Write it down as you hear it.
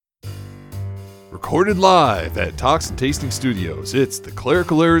Recorded live at Talks and Tasting Studios, it's the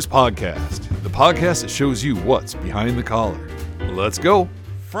Clerical Errors Podcast, the podcast that shows you what's behind the collar. Let's go.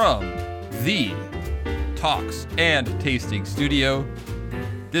 From the Talks and Tasting Studio,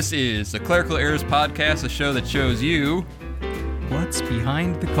 this is the Clerical Errors Podcast, a show that shows you what's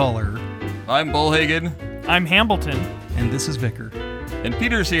behind the collar. I'm Bullhagen. I'm Hambleton. And this is Vicar. And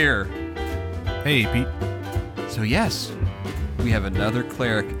Peter's here. Hey, Pete. So yes, we have another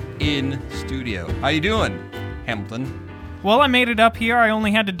cleric in studio. How you doing, Hamilton? Well, I made it up here. I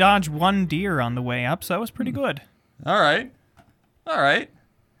only had to dodge one deer on the way up, so that was pretty good. All right.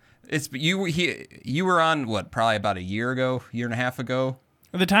 You were on what? Probably about a year and a half ago.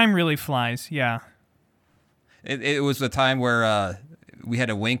 The time really flies. Yeah. It was the time where we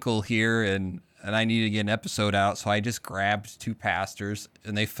had a Winkle here, and I needed to get an episode out, so I just grabbed two pastors,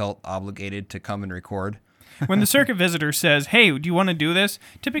 and they felt obligated to come and record. When the circuit visitor says, "Hey, do you want to do this?"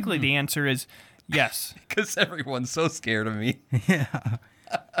 Typically the answer is yes. Because everyone's so scared of me. Yeah.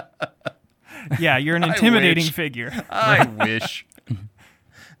 Yeah, you're an intimidating figure. I wish.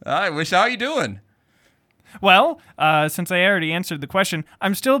 How you doing? Well, since I already answered the question,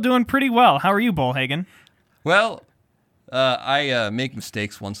 I'm still doing pretty well. How are you, Bullhagen? Well, I make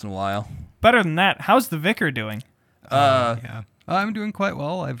mistakes once in a while. Better than that, how's the vicar doing? Yeah. I'm doing quite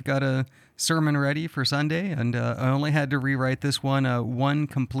well. I've got a sermon ready for Sunday, and I only had to rewrite this one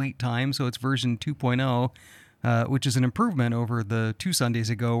complete time, so it's version 2.0, which is an improvement over the 2 Sundays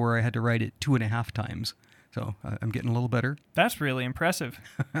ago where I had to write it 2.5 times. So I'm getting a little better. That's really impressive.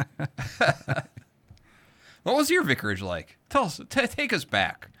 What was your vicarage like? Tell us, take us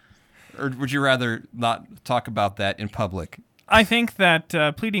back. Or would you rather not talk about that in public? I think that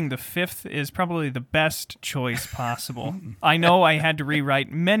pleading the fifth is probably the best choice possible. I know I had to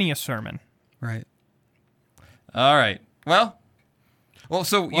rewrite many a sermon. Right. All right. Well,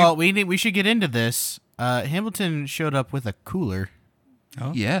 we should get into this. Hamilton showed up with a cooler.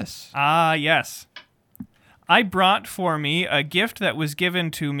 Oh. Yes. Yes. I brought for me a gift that was given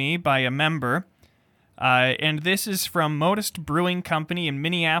to me by a member, and this is from Modest Brewing Company in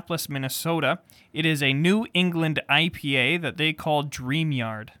Minneapolis, Minnesota. It is a New England IPA that they call Dream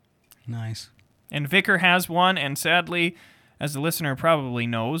Yard. Nice. And Vicar has one, and sadly, as the listener probably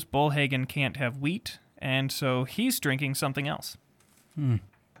knows, Bullhagen can't have wheat, and so he's drinking something else.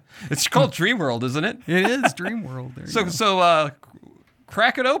 It's called Dream World, isn't it? It is Dream World. There you go. So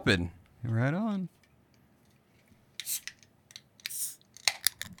crack it open. Right on.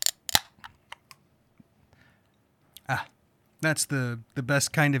 That's the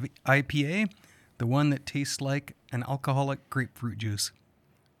best kind of IPA, the one that tastes like an alcoholic grapefruit juice.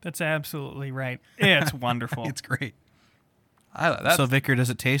 That's absolutely right. It's wonderful. It's great. So, Vicar,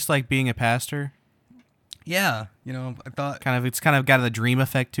 does it taste like being a pastor? Yeah, I thought It's kind of got a dream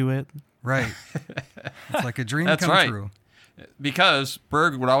effect to it. right. It's like a dream That's come right. true. Because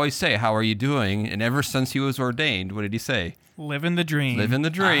Berg would always say, "How are you doing?" And ever since he was ordained, what did he say? Living the dream. Living the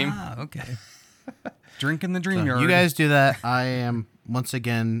dream. Ah, okay. Drinking the Dream Yard. You guys do that. I am once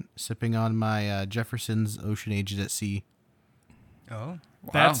again sipping on my Jefferson's Ocean Aged at Sea. Oh.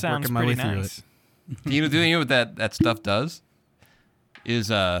 That sounds working my pretty way through nice. Do you know what that stuff does? Is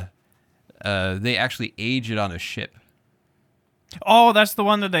they actually age it on a ship. Oh, that's the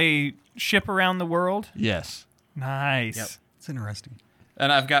one that they ship around the world? Yes. Nice. Yep. It's interesting.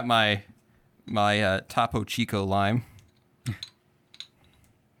 And I've got my Topo Chico lime.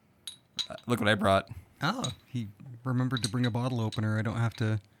 Look what I brought. Oh, he remembered to bring a bottle opener. I don't have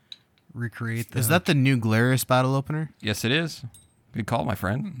to recreate the... Is that the new Glarus bottle opener? Yes, it is. Good call, my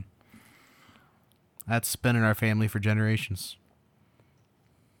friend. That's been in our family for generations.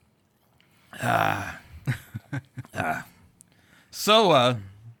 So,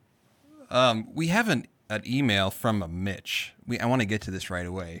 we have an email from a Mitch. I want to get to this right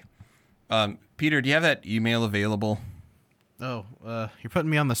away. Peter, do you have that email available? Oh, you're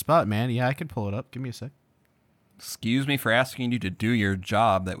putting me on the spot, man. Yeah, I can pull it up. Give me a sec. Excuse me for asking you to do your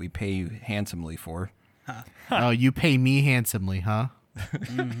job that we pay you handsomely for. Oh, you pay me handsomely, huh?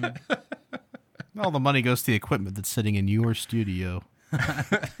 Mm-hmm. All the money goes to the equipment that's sitting in your studio.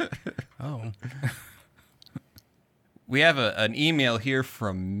 Oh. We have an email here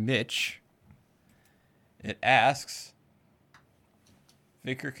from Mitch. It asks,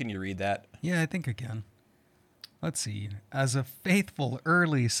 Vicar, can you read that? Yeah, I think I can. Let's see. As a faithful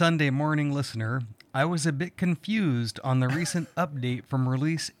early Sunday morning listener, I was a bit confused on the recent update from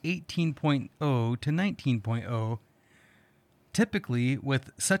release 18.0 to 19.0. Typically, with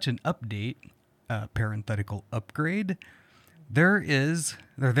such an update, parenthetical upgrade, there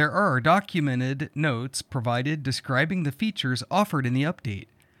are documented notes provided describing the features offered in the update.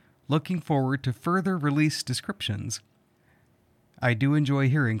 Looking forward to further release descriptions. I do enjoy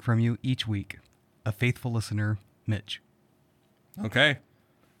hearing from you each week. A faithful listener, Mitch. Okay.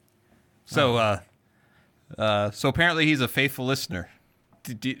 So, so apparently he's a faithful listener.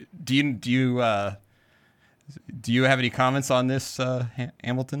 Do you have any comments on this,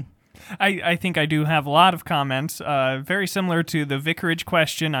 Hamilton? I think I do have a lot of comments. Very similar to the vicarage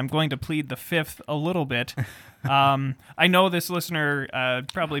question. I'm going to plead the fifth a little bit. I know this listener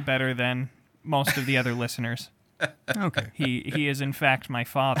probably better than most of the other listeners. Okay. He is in fact my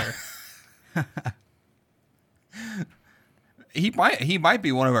father. He might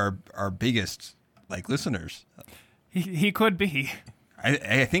be one of our biggest listeners. He could be.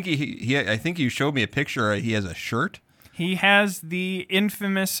 I think I think you showed me a picture. He has a shirt. He has the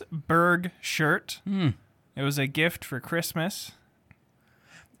infamous Berg shirt. It was a gift for Christmas.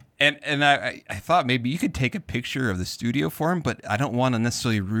 And I thought maybe you could take a picture of the studio for him, but I don't want to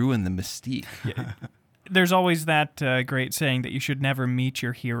necessarily ruin the mystique. Yeah. There's always that great saying that you should never meet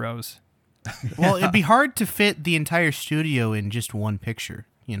your heroes. Well, it'd be hard to fit the entire studio in just one picture,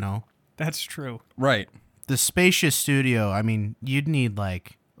 you know? That's true. Right. The spacious studio, I mean, you'd need a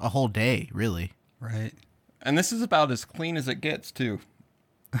whole day, really. Right. And this is about as clean as it gets, too.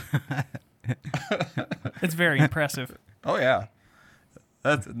 It's very impressive. Oh, yeah.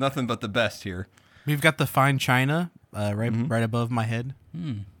 That's nothing but the best here. We've got the fine china right above my head.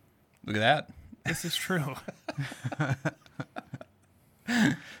 Look at that. This is true.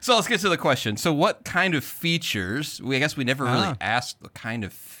 So let's get to the question. So what kind of features? I guess we never really asked the kind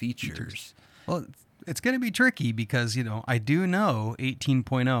of features. Well, it's going to be tricky because, I do know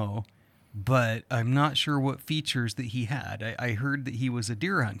 18.0, but I'm not sure what features that he had. I heard that he was a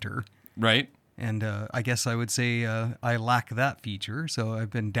deer hunter. Right. And I guess I would say I lack that feature, so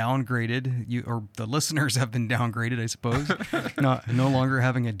I've been downgraded. Or the listeners have been downgraded, I suppose. No longer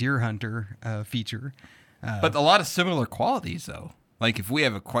having a deer hunter feature. But a lot of similar qualities, though. Like if we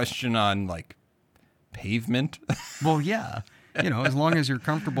have a question on pavement. Well, yeah, as long as you're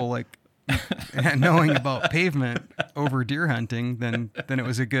comfortable knowing about pavement over deer hunting, then it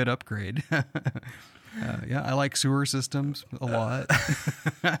was a good upgrade. Yeah, I like sewer systems a lot.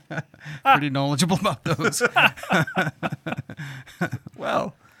 Pretty knowledgeable about those.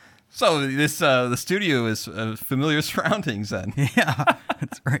 Well, so this the studio is familiar surroundings then. Yeah,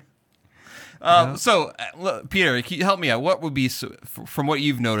 that's right. So, Peter, can you help me out? What would be, from what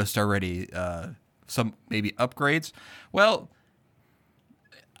you've noticed already, some maybe upgrades? Well,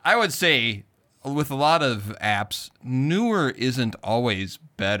 I would say with a lot of apps, newer isn't always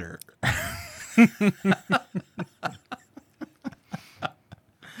better.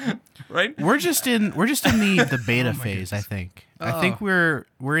 Right? We're just in the beta phase, I think. I think we're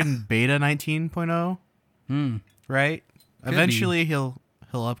in beta 19.0. Right? Eventually he'll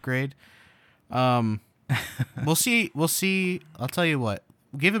upgrade. We'll see. I'll tell you what.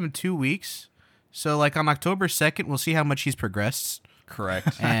 We'll give him 2 weeks. So on October 2nd, we'll see how much he's progressed.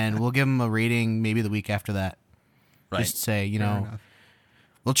 Correct. And we'll give him a rating maybe the week after that. Right. Just say,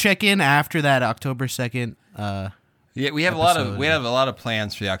 we'll check in after that October 2nd. Yeah, we have a lot of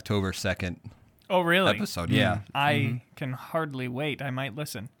plans for the October 2nd. Oh, really? Episode. Yeah. I can hardly wait. I might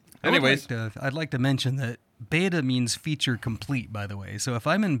listen. Anyways, I'd like to mention that beta means feature complete, by the way. So if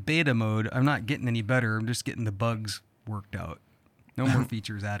I'm in beta mode, I'm not getting any better. I'm just getting the bugs worked out. No more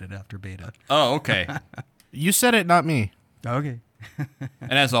features added after beta. Oh, okay. You said it, not me. Okay.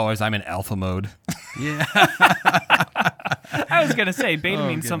 And as always, I'm in alpha mode. Yeah. I was going to say beta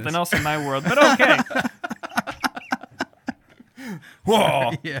means something else in my world, but okay.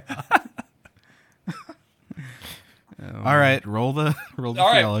 Whoa. Yeah. All right, roll the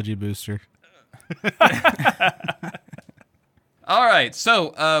theology booster. All right.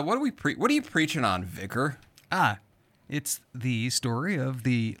 So, what are you preaching on, Vicar? It's the story of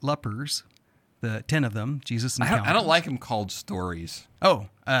the lepers, the 10 of them, Jesus encounters. I don't like them called stories. Oh,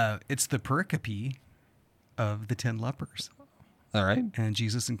 it's the pericope of the 10 lepers. All right. And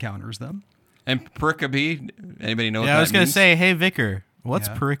Jesus encounters them. And pericope, anybody know what that means? Yeah, I was going to say, hey, Vicar, what's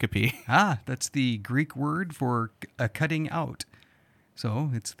Yeah. pericope? That's the Greek word for cutting out.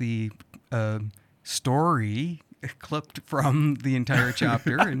 So it's the story clipped from the entire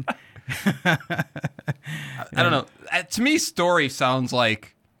chapter. And I don't know. To me, story sounds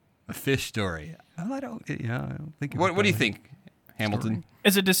like a fish story. I don't think. What do you think, Hamilton?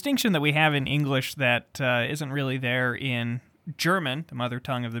 It's a distinction that we have in English that isn't really there in German, the mother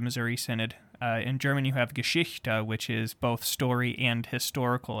tongue of the Missouri Synod. In German, you have Geschichte, which is both story and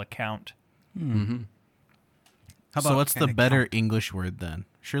historical account. How So what's the better English word then?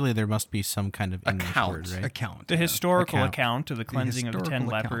 Surely there must be some kind of English Account. word, right? Account. The yeah. historical Account. account of the cleansing of the 10 historical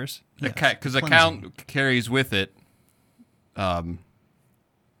account. lepers. Yes, Because cleansing. account carries with it,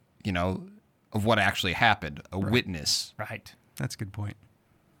 you know, of what actually happened, a witness. Right. That's a good point.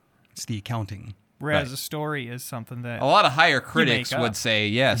 It's the accounting. Whereas Right. a story is something that A lot of higher critics make would up. say,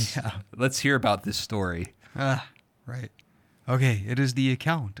 yes, let's hear about this story. Right. Okay, it is the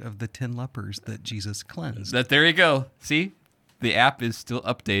account of the 10 lepers that Jesus cleansed. There you go. See? The app is still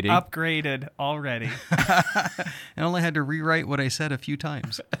updating. upgraded already. I only had to rewrite what I said a few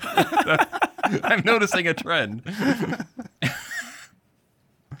times. I'm noticing a trend.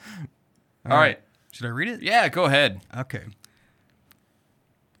 All right. Should I read it? Yeah, go ahead. Okay.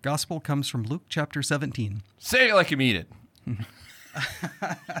 Gospel comes from Luke chapter 17. Say it like you mean it.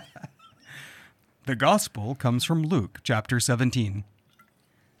 The Gospel comes from Luke chapter 17.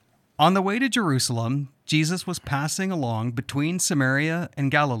 On the way to Jerusalem, Jesus was passing along between Samaria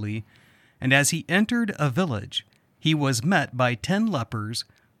and Galilee, and as he entered a village, he was met by 10 lepers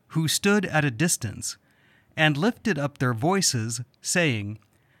who stood at a distance and lifted up their voices, saying,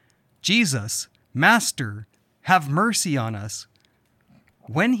 Jesus, Master, have mercy on us.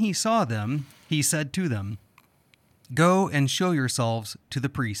 When he saw them, he said to them, Go and show yourselves to the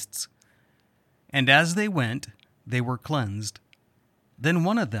priests. And as they went, they were cleansed. Then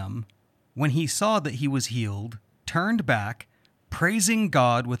one of them, when he saw that he was healed, turned back, praising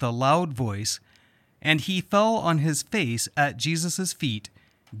God with a loud voice, and he fell on his face at Jesus' feet,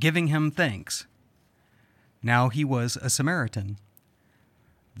 giving him thanks. Now he was a Samaritan.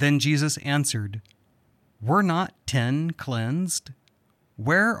 Then Jesus answered, Were not 10 cleansed?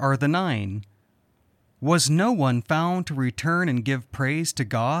 Where are the 9? Was no one found to return and give praise to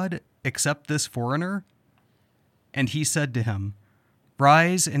God except this foreigner? And he said to him,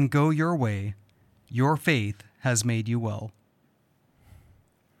 Rise and go your way. Your faith has made you well.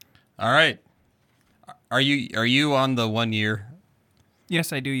 All right. Are you on the 1 year?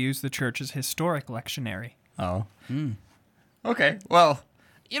 Yes, I do use the church's historic lectionary. Oh. Okay. Well,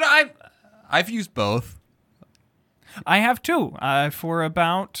 you know, I've used both. I have too. For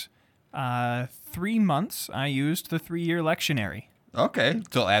about 3 months, I used the 3-year lectionary. Okay.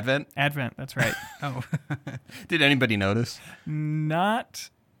 Till Advent. Advent, that's right. Oh, Did anybody notice? Not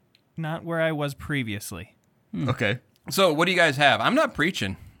where I was previously. Okay. So what do you guys have? I'm not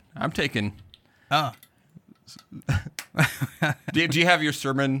preaching. I'm taking. Do you have your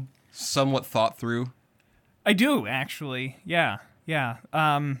sermon somewhat thought through? I do, actually. Yeah.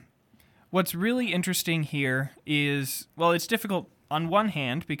 What's really interesting here is, well, it's difficult on one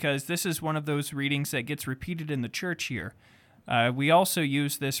hand because this is one of those readings that gets repeated in the church here. We also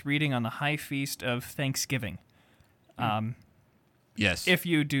use this reading on the high feast of Thanksgiving. Yes. If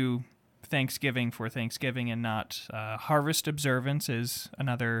you do Thanksgiving for Thanksgiving and not harvest observance is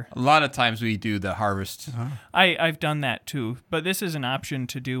another. A lot of times we do the harvest. I've done that too, but this is an option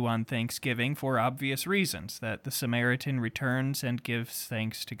to do on Thanksgiving for obvious reasons, that the Samaritan returns and gives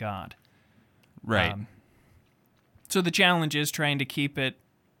thanks to God. Right. So the challenge is trying to keep it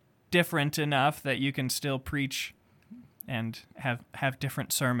different enough that you can still preach and have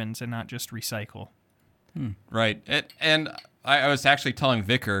different sermons and not just recycle. Right. And I was actually telling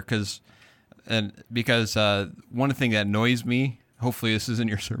Vicar because one thing that annoys me, hopefully this isn't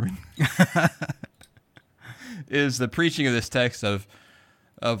your sermon, is the preaching of this text of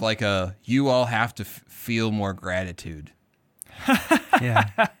like you all have to feel more gratitude. yeah.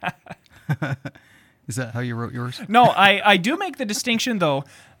 Is that how you wrote yours? No, I do make the distinction, though,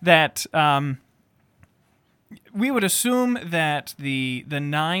 that we would assume that the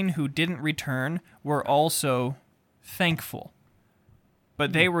 9 who didn't return were also thankful.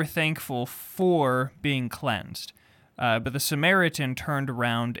 But they were thankful for being cleansed. But the Samaritan turned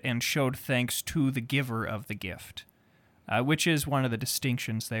around and showed thanks to the giver of the gift, which is one of the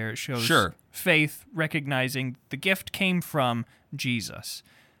distinctions there. It shows faith, recognizing the gift came from Jesus.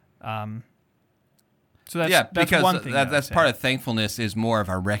 So that's because one thing. that's part of thankfulness is more of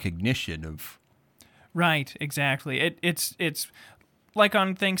a recognition of. Right, exactly. It's like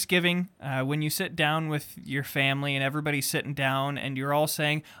on Thanksgiving when you sit down with your family and everybody's sitting down and you're all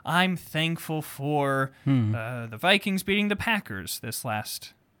saying, "I'm thankful for the Vikings beating the Packers this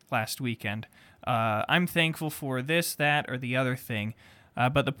last weekend. I'm thankful for this, that, or the other thing."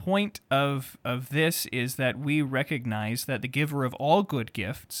 But the point of this is that we recognize that the giver of all good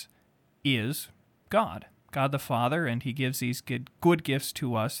gifts is God the Father, and he gives these good gifts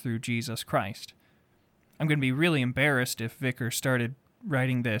to us through Jesus Christ. I'm going to be really embarrassed if Vicar started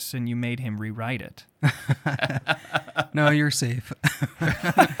writing this and you made him rewrite it. No, you're safe.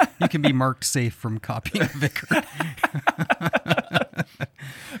 You can be marked safe from copying Vicar.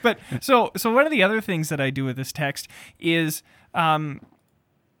 But so one of the other things that I do with this text is I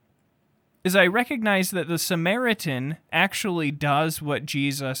recognize that the Samaritan actually does what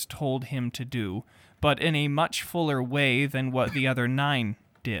Jesus told him to do, but in a much fuller way than what the other 9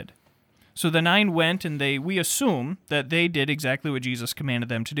 did. So the 9 went, and we assume that they did exactly what Jesus commanded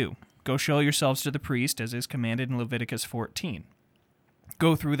them to do. Go show yourselves to the priest, as is commanded in Leviticus 14.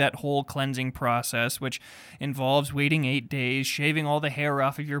 Go through that whole cleansing process, which involves waiting 8 days, shaving all the hair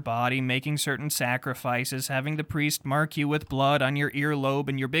off of your body, making certain sacrifices, having the priest mark you with blood on your earlobe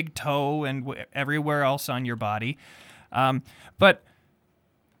and your big toe and everywhere else on your body. But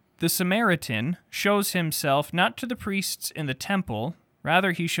the Samaritan shows himself not to the priests in the temple.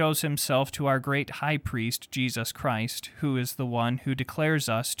 Rather, he shows himself to our great high priest, Jesus Christ, who is the one who declares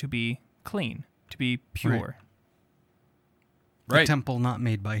us to be clean, to be pure. The temple not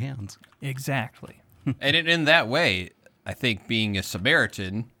made by hands. Exactly. And in that way, I think being a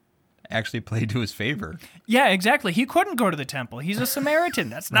Samaritan actually played to his favor. Yeah, exactly. He couldn't go to the temple. He's a Samaritan.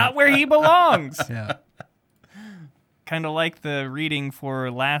 That's not where he belongs. Yeah. Kind of like the reading for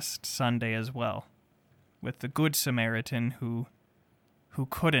last Sunday as well, with the Good Samaritan who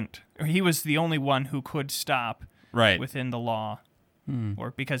couldn't, or he was the only one who could stop within the law,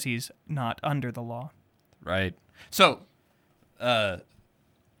 or because he's not under the law. Right. So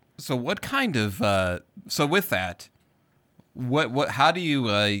what kind of so with that, how do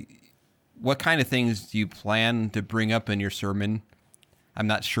you what kind of things do you plan to bring up in your sermon? I'm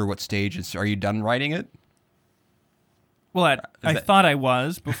not sure what stage are you done writing it? Well, I thought I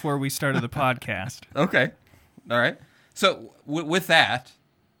was before we started the podcast. Okay. All right. So with that,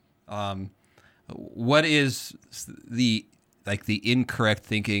 what is the incorrect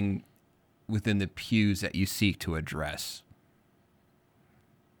thinking within the pews that you seek to address?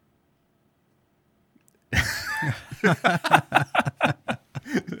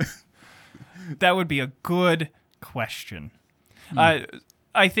 That would be a good question.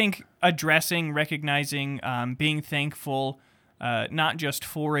 I think addressing, recognizing, being thankful, not just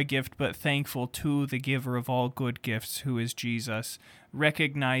for a gift, but thankful to the giver of all good gifts, who is Jesus.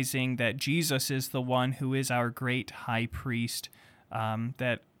 Recognizing that Jesus is the one who is our great high priest,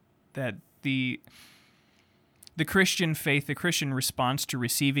 that the Christian faith, the Christian response to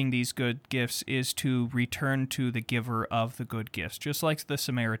receiving these good gifts is to return to the giver of the good gifts, just like the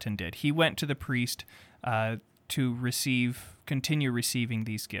Samaritan did. He went to the priest to continue receiving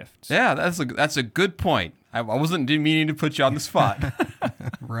these gifts. Yeah, that's a good point. I wasn't meaning to put you on the spot.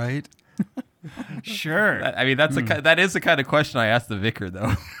 Right? Sure. I mean, that is the kind of question I asked the vicar,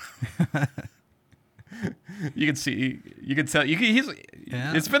 though. You can tell.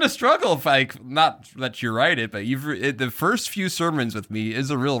 It's been a struggle. Not that you write it, but the first few sermons with me is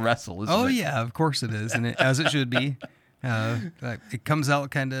a real wrestle. Isn't it? Yeah, of course it is, and as it should be. It comes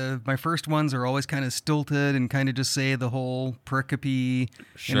out kind of. My first ones are always kind of stilted and kind of just say the whole pericope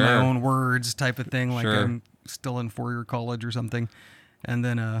in my own words type of thing, like I'm still in 4-year college or something. And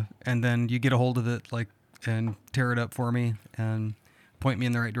then you get a hold of it and tear it up for me and point me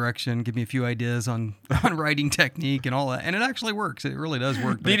in the right direction, give me a few ideas on writing technique and all that. And it actually works. It really does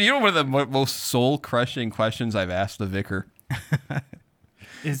work. You know, one of the most soul-crushing questions I've asked the vicar.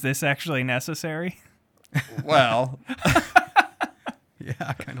 Is this actually necessary? Well,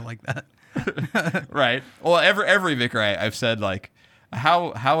 yeah, kind of like that. Right. Well, every vicar I've said, like,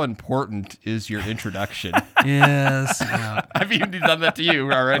 how important is your introduction? Yes. Yeah. I've even done that to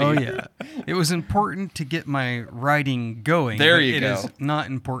you already. Oh yeah. It was important to get my writing going. There you go. It is not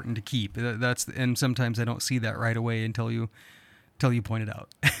important to keep. And sometimes I don't see that right away until you point it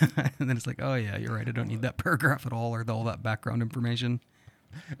out. And then it's like, oh yeah, you're right. I don't need that paragraph at all or all that background information.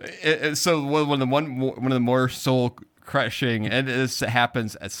 So one of the more soul crushing, and this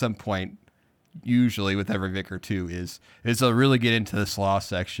happens at some point, usually with every vicar too, is they'll really get into this law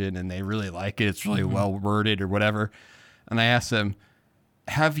section and they really like it. It's really well worded or whatever. And I ask them,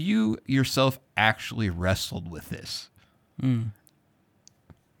 have you yourself actually wrestled with this? No,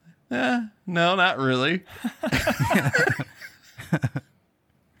 not really.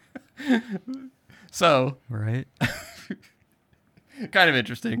 So, right. Kind of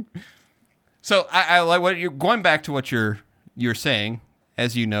interesting. So I like what you're going back to what you're saying.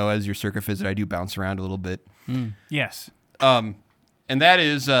 As you know, as your circuit visit, I do bounce around a little bit. Yes. And that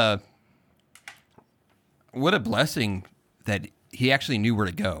is what a blessing that he actually knew where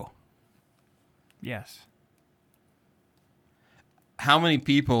to go. Yes. How many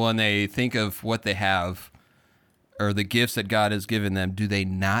people, when they think of what they have or the gifts that God has given them, do they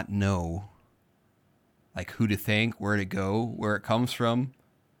not know, like, who to thank, where to go, where it comes from?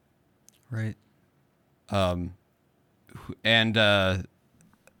 Right. And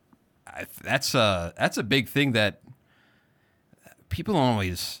that's a big thing that people don't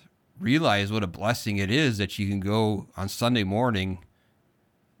always realize what a blessing it is that you can go on Sunday morning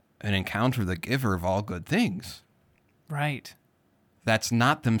and encounter the giver of all good things. Right. That's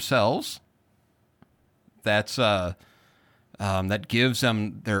not themselves. That's that gives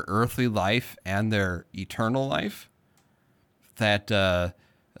them their earthly life and their eternal life. That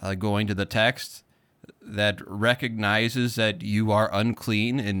going to the text, that recognizes that you are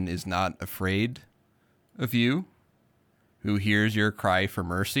unclean and is not afraid of you, who hears your cry for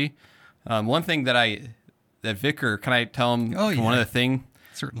mercy. One thing that Vicar, can I tell him one of the thing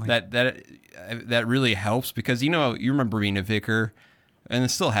Certainly. that really helps? Because, you remember being a vicar, and it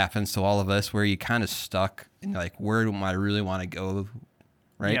still happens to all of us, where you kind of stuck and like, where do I really want to go?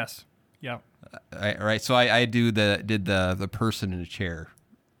 Right? Yes. Yeah. Right. So I did the person in the chair.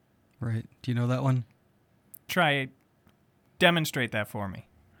 Right. Do you know that one? Demonstrate that for me.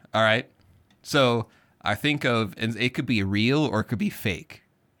 All right. So I think of, and it could be real or it could be fake.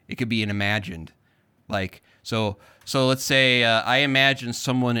 It could be an imagined. Like, so let's say I imagine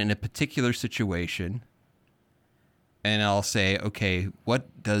someone in a particular situation, and I'll say, okay,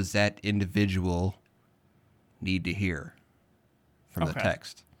 what does that individual need to hear from the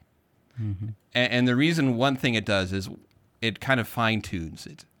text? Mm-hmm. And the reason, one thing it does is it kind of fine-tunes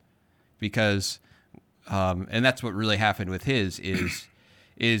it, because, and that's what really happened with his, is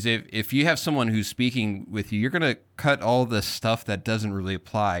if you have someone who's speaking with you, you're going to cut all the stuff that doesn't really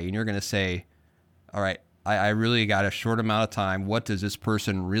apply, and you're going to say, all right, I really got a short amount of time. What does this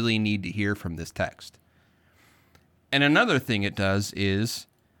person really need to hear from this text? And another thing it does is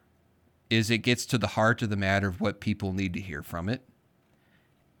it gets to the heart of the matter of what people need to hear from it.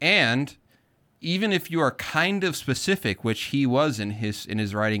 And even if you are kind of specific, which he was in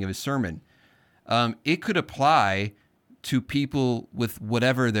his writing of his sermon, it could apply to people with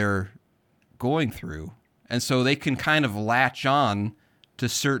whatever they're going through. And so they can kind of latch on to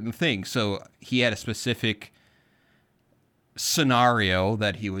certain things. So he had a specific scenario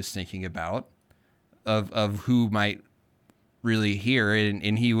that he was thinking about of who might really hear,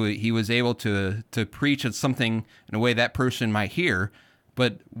 and he was able to preach at something in a way that person might hear.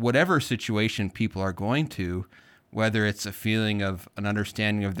 But whatever situation people are going to, whether it's a feeling of an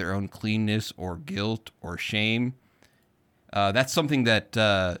understanding of their own cleanness or guilt or shame, that's something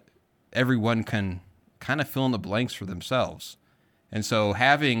that everyone can kind of fill in the blanks for themselves. And so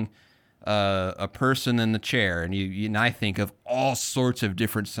having a person in the chair, and I think of all sorts of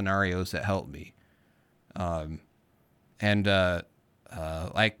different scenarios that help me.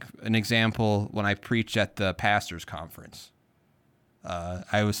 Like an example, when I preached at the pastors' conference,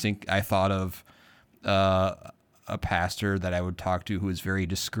 I thought of a pastor that I would talk to who was very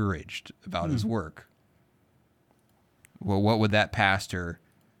discouraged about his work. Well, what would that pastor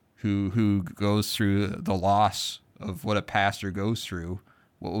who goes through the loss of what a pastor goes through,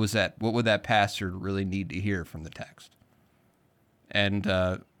 what would that pastor really need to hear from the text? And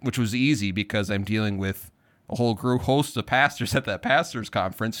which was easy, because I'm dealing with a whole host of pastors at that pastors'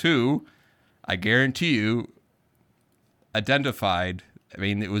 conference who, I guarantee you, identified. I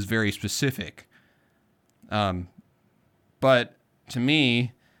mean, it was very specific. But to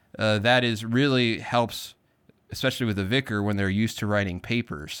me, that is really helps, especially with a vicar when they're used to writing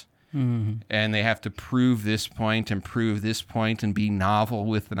papers. Mm-hmm. And they have to prove this point and prove this point and be novel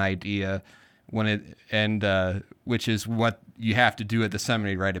with an idea, which is what you have to do at the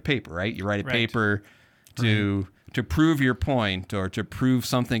seminary, write a paper, right? You write a paper to prove your point or to prove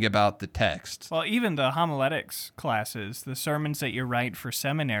something about the text. Well, even the homiletics classes, the sermons that you write for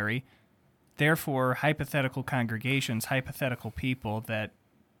seminary, they're for hypothetical congregations, hypothetical people, that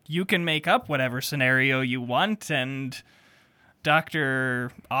you can make up whatever scenario you want, and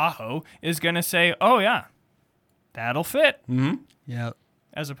Dr. Aho is going to say, oh, yeah, that'll fit. Mm-hmm. Yeah.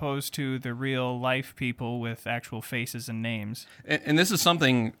 As opposed to the real life people with actual faces and names. And this is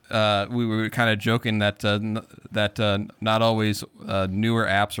something we were kind of joking that not always newer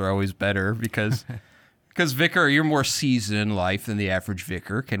apps are always better, because vicar, you're more seasoned in life than the average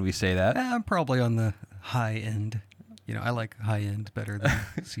vicar. Can we say that? I'm probably on the high end. I like high end better than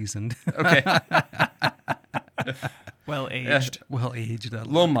seasoned. Okay. Well aged. Well aged.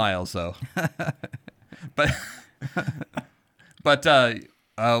 Low miles though. But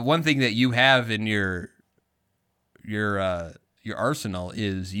one thing that you have in your arsenal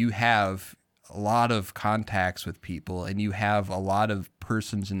is you have a lot of contacts with people, and you have a lot of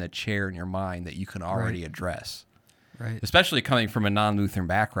persons in the chair in your mind that you can already address. Right. Especially coming from a non-Lutheran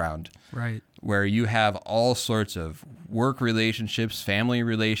background. Right. Where you have all sorts of work relationships, family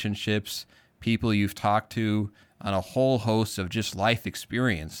relationships, people you've talked to on a whole host of just life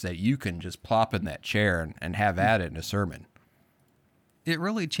experience that you can just plop in that chair and have at it in a sermon. It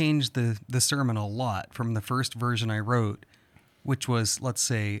really changed the sermon a lot from the first version I wrote, which was, let's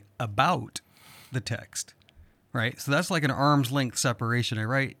say, about the text, right? So that's like an arm's length separation. I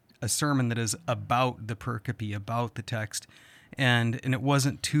write a sermon that is about the pericope, about the text, and it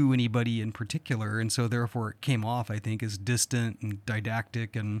wasn't to anybody in particular, and so therefore it came off, I think, as distant and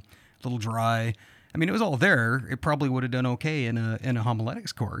didactic and a little dry. I mean, it was all there. It probably would have done okay in a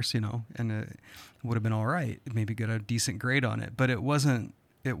homiletics course, and it would have been all right. Maybe get a decent grade on it, but it wasn't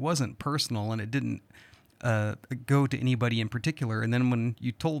personal, and it didn't go to anybody in particular. And then when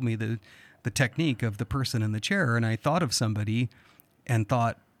you told me the technique of the person in the chair, and I thought of somebody and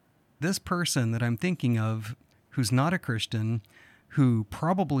thought, this person that I'm thinking of who's not a Christian, who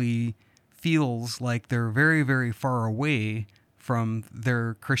probably feels like they're very, very far away from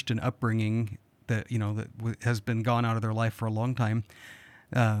their Christian upbringing that has been gone out of their life for a long time.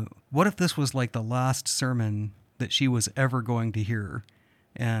 What if this was like the last sermon that she was ever going to hear?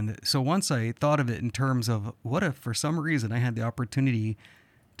 And so once I thought of it in terms of what if for some reason I had the opportunity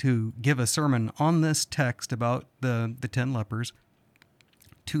to give a sermon on this text about the 10 lepers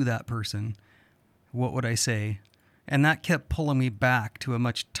to that person, what would I say? And that kept pulling me back to a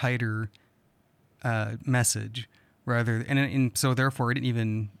much tighter message and so therefore I didn't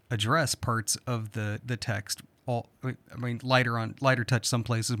even address parts of the text. Lighter touch some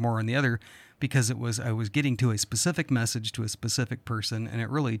places, more on the other, because I was getting to a specific message to a specific person, and it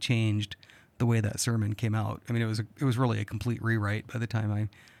really changed the way that sermon came out. I mean, it was really a complete rewrite by the time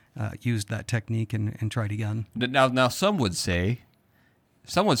I used that technique and tried again. Now some would say,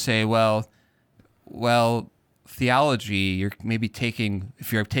 well, theology, you're maybe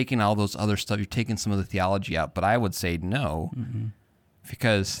if you're taking all those other stuff, you're taking some of the theology out. But I would say no,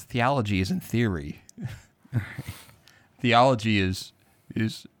 because theology isn't theory. Theology is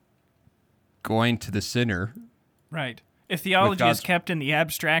going to the sinner. Right. If theology is kept in the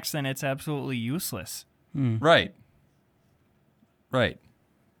abstracts, then it's absolutely useless. Right. Right.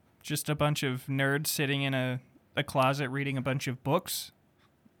 Just a bunch of nerds sitting in a closet reading a bunch of books.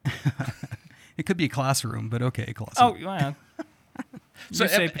 It could be a classroom, but okay, classroom. Oh, well. You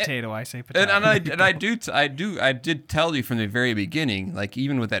say potato, I say potato. I did tell you from the very beginning, like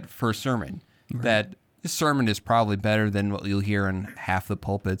even with that first sermon, right, that this sermon is probably better than what you'll hear in half the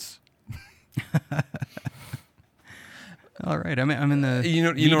pulpits. All right, I'm in the you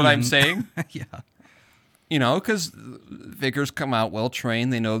know what I'm saying? Yeah. Because vicars come out well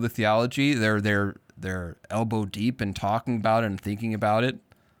trained, they know the theology, they're elbow deep in talking about it and thinking about it.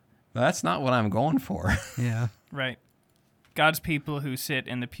 That's not what I'm going for. Yeah. Right. God's people who sit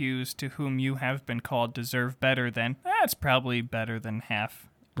in the pews to whom you have been called deserve better than, that's probably better than half.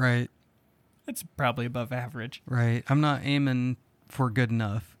 Right. It's probably above average. Right. I'm not aiming for good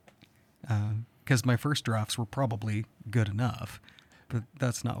enough because my first drafts were probably good enough, but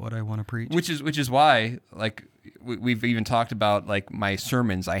that's not what I want to preach. Which is why, like, we've even talked about, like, my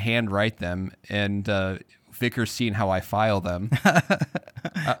sermons. I handwrite them, and vicars seen how I file them.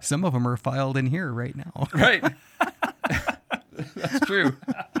 Some of them are filed in here right now. Right. That's true.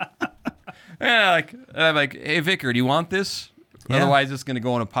 Yeah, I'm like, hey, vicar, do you want this? Yeah. Otherwise, it's going to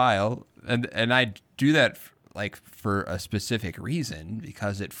go in a pile. And I do that for a specific reason,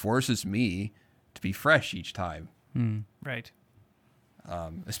 because it forces me to be fresh each time. Right.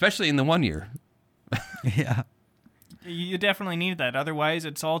 Especially in the 1 year. Yeah. You definitely need that. Otherwise,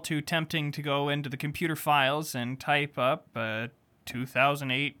 it's all too tempting to go into the computer files and type up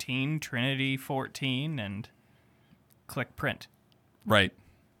 2018 Trinity 14 and click print. Right.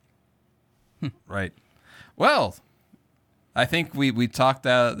 Right. Well, I think we talked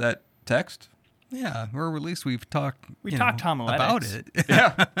that text. Yeah, or at least we've talked. We talked homiletics about it.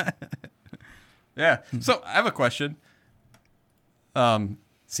 Yeah. Yeah. So I have a question.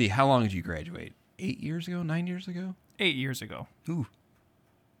 See, how long did you graduate? 8 years ago? 9 years ago? 8 years ago. Ooh.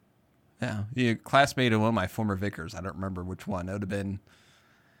 Yeah. You classmate of one of my former vicars. I don't remember which one. It would have been,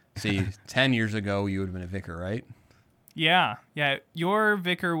 10 years ago, you would have been a vicar, right? Yeah. Yeah. Your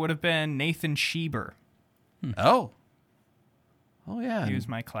vicar would have been Nathan Schieber. Oh. Oh, yeah. He was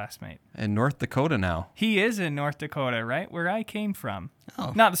my classmate. In North Dakota now. He is in North Dakota, right where I came from.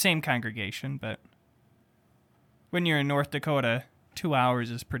 Oh. Not the same congregation, but when you're in North Dakota, 2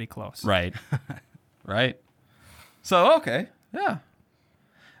 hours is pretty close. Right. Right. So, okay. Yeah.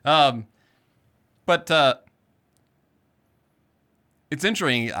 But it's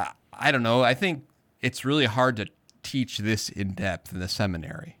interesting. I don't know. I think it's really hard to teach this in depth in the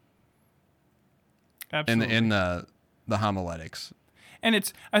seminary. Absolutely. In the homiletics.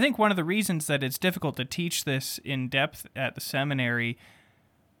 And I think one of the reasons that it's difficult to teach this in depth at the seminary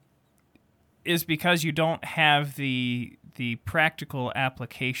is because you don't have the practical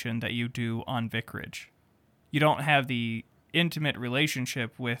application that you do on vicarage. You don't have the intimate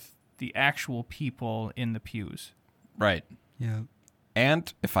relationship with the actual people in the pews. Right. Yeah.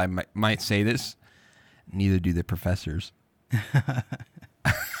 And if I might say this, neither do the professors.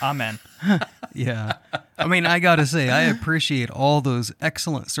 Amen. Yeah. I mean, I got to say, I appreciate all those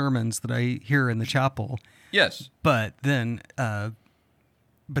excellent sermons that I hear in the chapel. Yes. But then,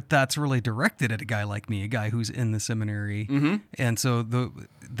 but that's really directed at a guy like me, a guy who's in the seminary. Mm-hmm. And so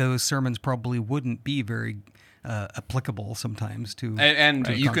those sermons probably wouldn't be very applicable sometimes to. And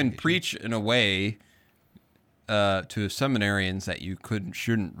to you can congregation. preach in a way to seminarians that you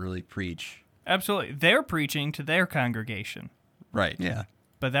shouldn't really preach. Absolutely. They're preaching to their congregation, Right. Yeah.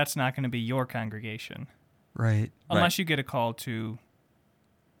 but that's not going to be your congregation. Right. Unless you get a call to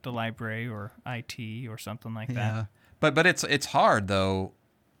the library or IT or something like Yeah. that. But it's hard though.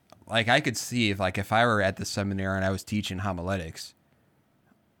 Like I could see if I were at the seminary and I was teaching homiletics,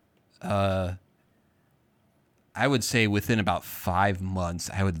 I would say within about 5 months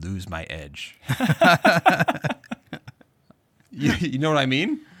I would lose my edge. You know what I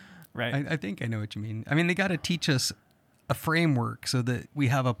mean? Right. I think I know what you mean. I mean, they got to teach us a framework so that we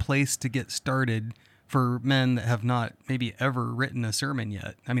have a place to get started for men that have not maybe ever written a sermon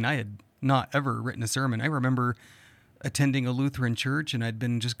yet. I mean, I had not ever written a sermon. I remember attending a Lutheran church, and I'd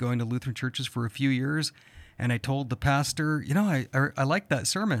been just going to Lutheran churches for a few years. And I told the pastor, I like that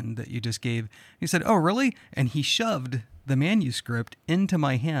sermon that you just gave. He said, "Oh, really?" And he shoved the manuscript into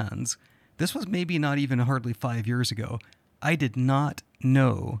my hands. This was maybe not even hardly 5 years ago. I did not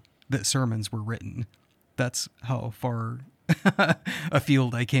know that sermons were written. That's how far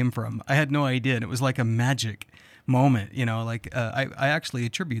afield I came from. I had no idea. And it was like a magic moment, I actually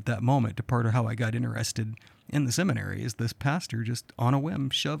attribute that moment to part of how I got interested in the seminary. Is this pastor just on a whim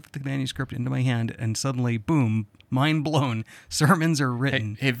shoved the manuscript into my hand, and suddenly, boom, mind blown, sermons are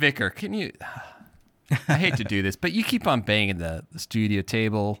written. Hey Vicar, can you? I hate to do this, but you keep on banging the studio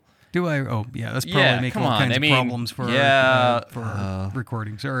table. Do I? Oh, yeah, that's probably Yeah, making come all on. kinds I of mean, problems for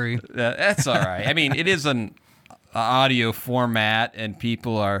recording. Sorry. That's all right. I mean, it is an audio format, and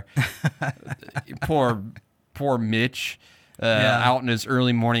people are poor Mitch out in his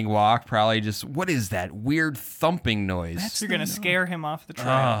early morning walk, probably just, what is that weird thumping noise? You're going to scare him off the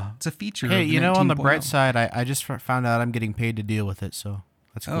trail. It's a feature. Hey, of on the 19.0. bright side, I just found out I'm getting paid to deal with it, so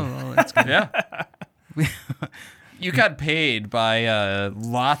that's cool. Oh, that's good. Yeah. You got paid by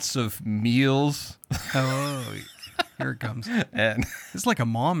lots of meals. Oh, here it comes. And It's like a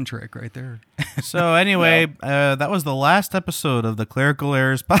mom trick right there. So anyway, that was the last episode of the Clerical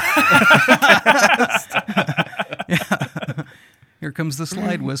Errors podcast. Here comes the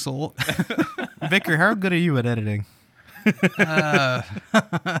slide whistle. Vicar, how good are you at editing? I'm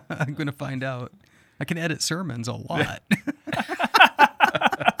going to find out. I can edit sermons a lot.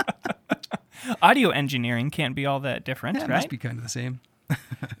 Audio engineering can't be all that different, Yeah, it right? must be kind of the same.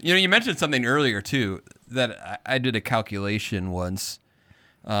 you mentioned something earlier too, that I did a calculation once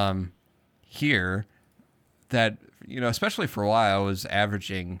here that, especially for a while, I was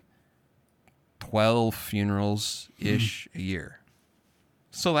averaging 12 funerals ish a year.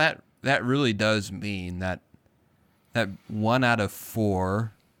 So that really does mean that 1 out of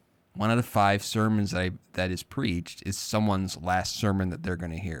 4, 1 out of 5 sermons that is preached is someone's last sermon that they're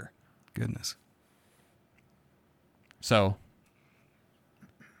going to hear. Goodness. So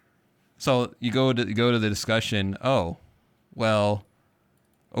you go to the discussion. Oh, well,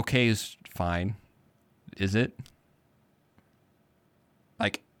 okay is fine, is it?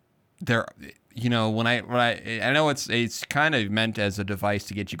 Like, there, when I know it's kind of meant as a device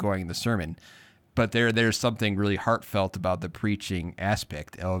to get you going in the sermon, but there's something really heartfelt about the preaching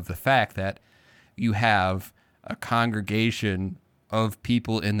aspect of the fact that you have a congregation of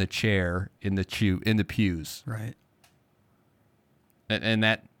people in the chair, in the pews, Right. and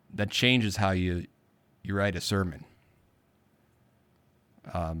that changes how you write a sermon.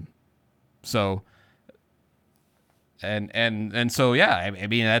 So yeah, I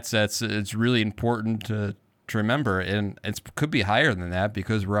mean that's it's really important to remember, and it could be higher than that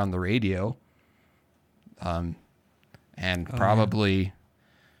because we're on the radio, and probably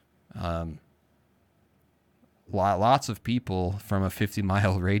lots of people from a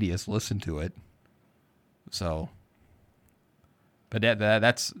 50-mile radius listen to it. So, but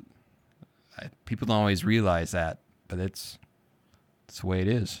that's people don't always realize that, but it's the way it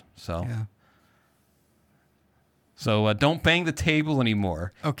is. So, Yeah. So don't bang the table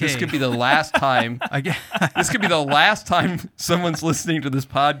anymore. Okay. This could be the last time. This could be the last time someone's listening to this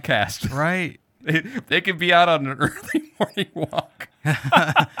podcast. Right. They could be out on an early morning walk.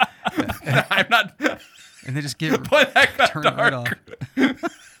 I'm not. And they just get Boy, that got turned right dark.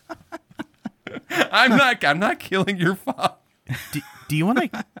 off. I'm not killing your father. Do you want me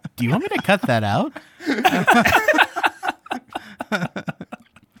to cut that out?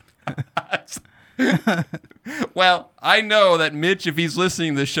 Well, I know that Mitch, if he's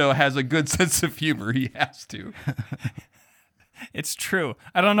listening to the show, has a good sense of humor. He has to. It's true.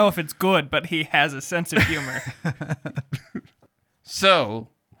 I don't know if it's good, but he has a sense of humor. So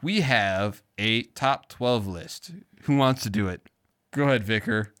we have a top 12 list. Who wants to do it? Go ahead,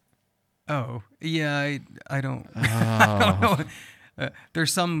 Vicar. Oh, yeah, I don't, I don't know.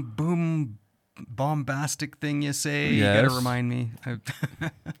 There's some bombastic thing you say. You Yes. gotta remind me.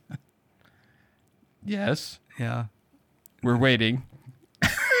 Yes, Yeah. we're waiting.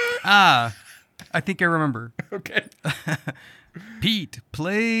 I think I remember. Okay. Pete,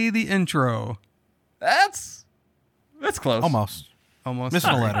 play the intro. That's close. Almost. Almost. Missing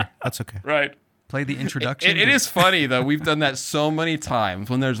a letter. That's okay. Right. Play the introduction. It is funny, though. We've done that so many times.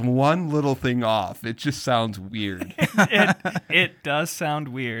 When there's one little thing off, it just sounds weird. It does sound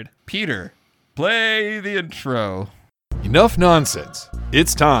weird. Peter, play the intro. Enough nonsense.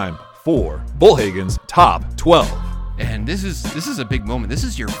 It's time for Bullhagen's Top 12. And this is a big moment. This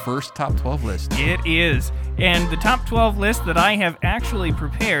is your first top 12 list. It is. And the top 12 list that I have actually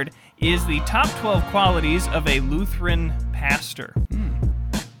prepared is the top 12 qualities of a Lutheran pastor.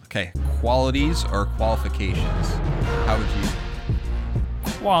 Okay, qualities or qualifications? How would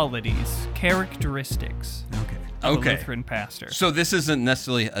you? Qualities, characteristics Okay. of Okay. a Lutheran pastor. So this isn't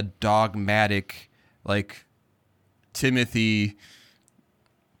necessarily a dogmatic, like Timothy.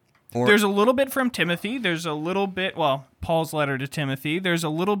 Or There's a little bit from Timothy. There's a little bit, Paul's letter to Timothy. There's a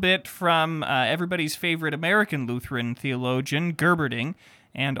little bit from everybody's favorite American Lutheran theologian, Gerberding,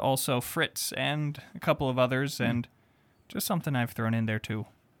 and also Fritz and a couple of others, and just something I've thrown in there too.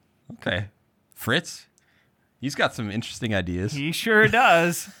 okay, Fritz. He's got some interesting ideas. He sure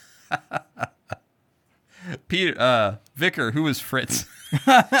does. Peter, Vicar, who is Fritz?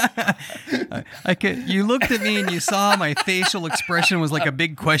 You looked at me and you saw my facial expression was like a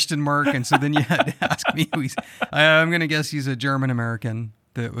big question mark, and so then you had to ask me who he's. I'm going to guess he's a German American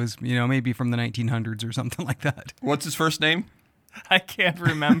that was, maybe from the 1900s or something like that. What's his first name? I can't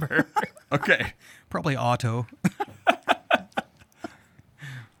remember. Okay. Probably Otto.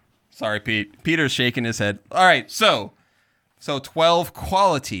 Sorry, Pete. Peter's shaking his head. All right, so 12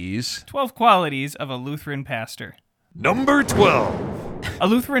 qualities. 12 qualities of a Lutheran pastor. Number 12. A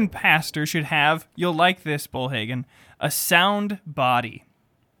Lutheran pastor should have, you'll like this, Bullhagen, a sound body.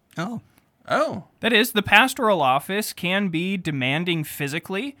 Oh. Oh, That is, the pastoral office can be demanding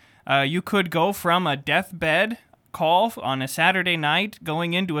physically. You could go from a deathbed call on a Saturday night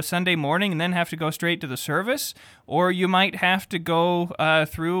going into a Sunday morning and then have to go straight to the service, or you might have to go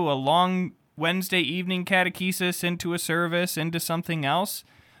through a long Wednesday evening catechesis into a service, into something else.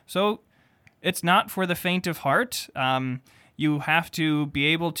 So it's not for the faint of heart. You have to be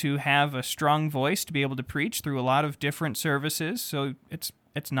able to have a strong voice to be able to preach through a lot of different services. So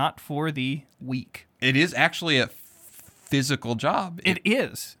it's not for the weak. it is actually a physical job. It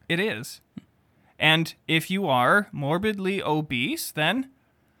is. It is. And if you are morbidly obese, then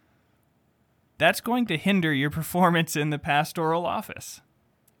that's going to hinder your performance in the pastoral office.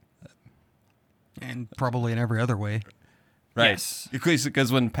 And probably in every other way. Right. Yes.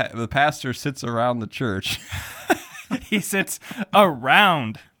 Because when the pastor sits around the church. He sits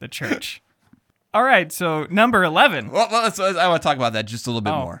around the church. All right, so number 11. Well, I want to talk about that just a little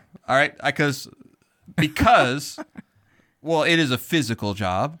bit Oh. more. All right, because, well, it is a physical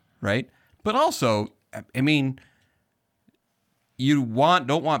job, right? But also, I mean, you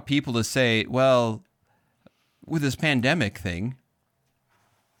don't want people to say, well, with this pandemic thing,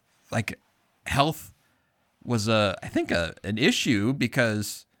 like health was I think an issue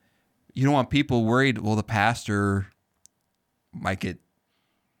because you don't want people worried. Well, the pastor might get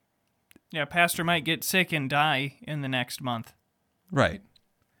Yeah, pastor might get sick and die in the next month. right.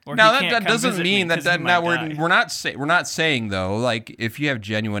 Or Now he that can't come doesn't visit mean me that 'cause he now might die. we're not saying though, like if you have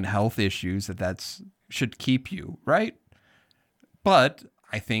genuine health issues that's should keep you right. But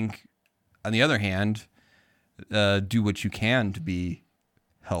I think on the other hand, do what you can to be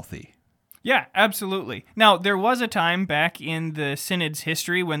healthy. Yeah, absolutely. Now, there was a time back in the synod's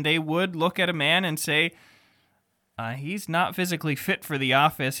history when they would look at a man and say, he's not physically fit for the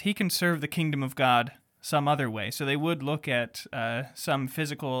office. He can serve the kingdom of God some other way. So they would look at some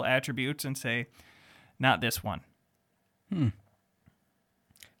physical attributes and say, not this one.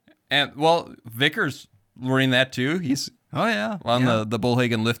 And well, Vicar's learning that too. He's Oh yeah, on yeah. the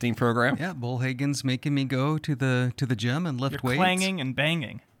Bullhagen lifting program. Yeah, Bullhagen's making me go to the gym and lift You're weights. clanging and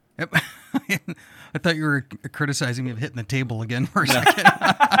banging. Yep. I thought you were criticizing me of hitting the table again for a second.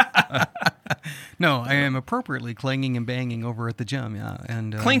 No, I am appropriately clanging and banging over at the gym. Yeah,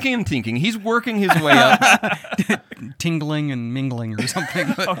 and Clinking and tinking. He's working his way up. tingling and mingling or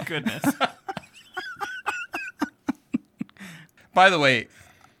something. But Oh, goodness. By the way,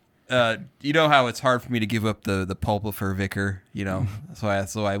 you know how it's hard for me to give up the pulpit for Vicar, you know?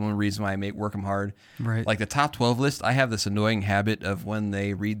 That's why one reason why I work him hard. Right. Like the top 12 list, I have this annoying habit of when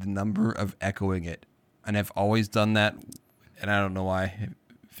they read the number of echoing it. And I've always done that, and I don't know why.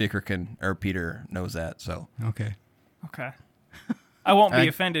 Vicar or Peter knows that, so. Okay. Okay. I won't be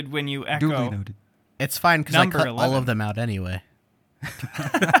offended when you Duly echo. noted. It's fine because I Number cut all 11. of them out anyway.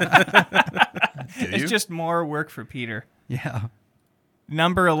 It's just more work for Peter. Yeah.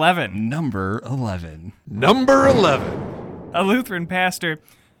 Number 11. Number 11. Number 11. A Lutheran pastor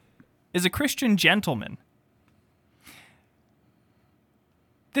is a Christian gentleman.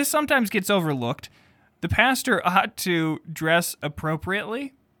 This sometimes gets overlooked. The pastor ought to dress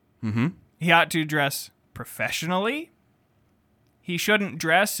appropriately. Mm-hmm. He ought to dress professionally. He shouldn't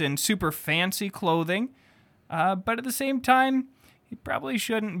dress in super fancy clothing. But at the same time, he probably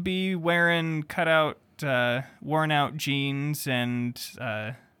shouldn't be wearing worn out jeans and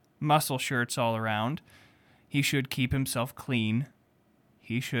muscle shirts all around. He should keep himself clean.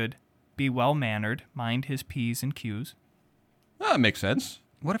 He should be well-mannered, mind his P's and Q's. Well, that makes sense.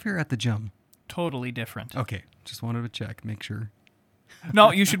 What if you're at the gym? Totally different. Okay, just wanted to check, make sure.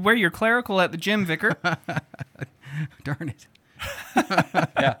 No, you should wear your clerical at the gym, Vicar. Darn it.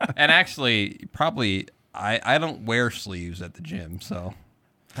 Yeah. And actually, probably, I don't wear sleeves at the gym, so.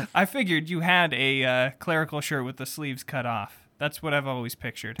 I figured you had a clerical shirt with the sleeves cut off. That's what I've always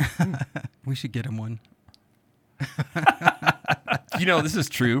pictured. We should get him one. You know, this is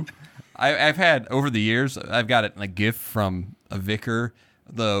true. I've had, over the years, I've got it in a gift from a vicar,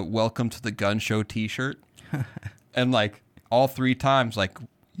 the Welcome to the Gun Show t-shirt. And, like, all 3 times, like,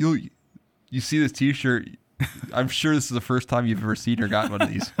 you see this t-shirt, I'm sure this is the first time you've ever seen or gotten one of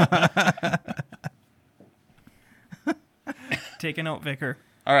these. Take a note, Vicar.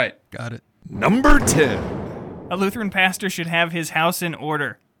 All right. Got it. Number 10. A Lutheran pastor should have his house in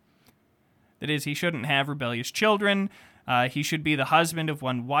order. That is, he shouldn't have rebellious children. He should be the husband of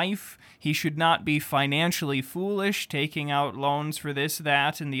one wife. He should not be financially foolish, taking out loans for this,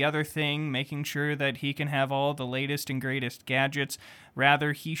 that, and the other thing, making sure that he can have all the latest and greatest gadgets.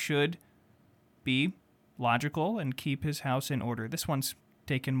 Rather, he should be logical and keep his house in order. This one's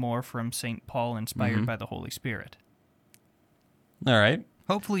taken more from St. Paul, inspired by the Holy Spirit. All right.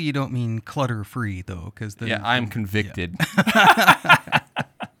 Hopefully you don't mean clutter-free, though, because Yeah, I'm convicted.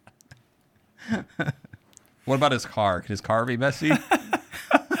 What about his car? Can his car be messy?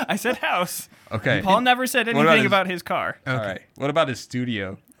 I said house. Okay. Paul never said What about anything his- about his car. All right. What about his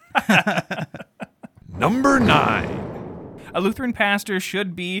studio? Number 9. A Lutheran pastor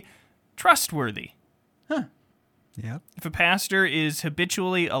should be trustworthy. Yep. If a pastor is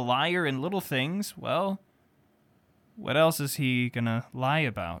habitually a liar in little things, well, what else is he going to lie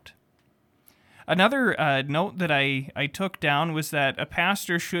about? Another note that I took down was that a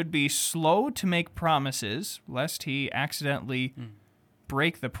pastor should be slow to make promises, lest he accidentally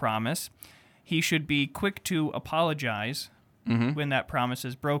break the promise. He should be quick to apologize when that promise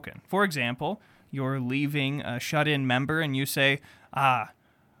is broken. For example, you're leaving a shut-in member and you say,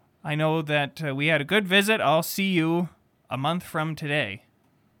 I know that we had a good visit. I'll see you a month from today.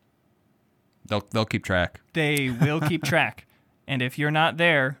 They'll keep track. They will keep track. And if you're not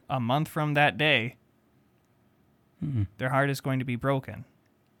there a month from that day, their heart is going to be broken.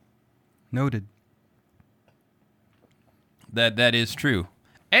 Noted. That is true.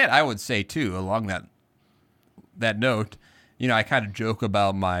 And I would say, too, along that note, you know, I kind of joke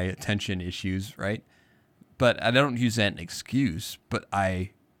about my attention issues, right? But I don't use that as an excuse. But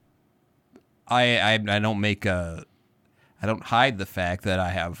I don't I don't hide the fact that I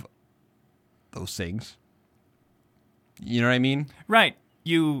have those things. You know what I mean? Right.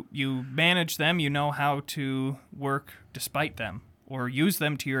 You manage them. You know how to work despite them or use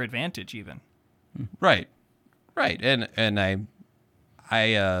them to your advantage even. Right. And I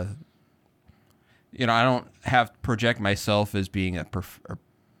you know, I don't have to project myself as being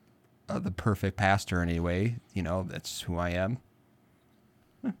the perfect pastor in any way. You know, that's who I am.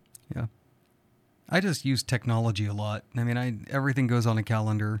 Yeah. I just use technology a lot. I mean, everything goes on a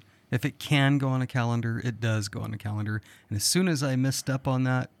calendar. If it can go on a calendar, it does go on a calendar. And as soon as I misstep on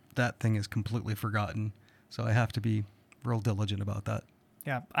that thing is completely forgotten. So I have to be real diligent about that.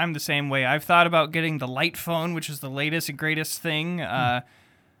 Yeah, I'm the same way. I've thought about getting the Light phone, which is the latest and greatest thing,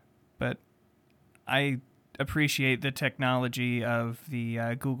 but I appreciate the technology of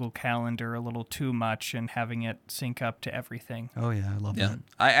the Google Calendar a little too much and having it sync up to everything. Oh, yeah, I love Yeah, that.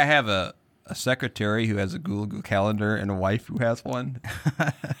 I have a secretary who has a Google Calendar and a wife who has one.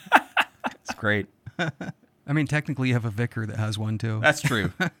 It's great. I mean, technically, you have a vicar that has one, too. That's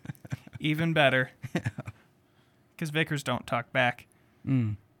true. Even better. Because vicars don't talk back.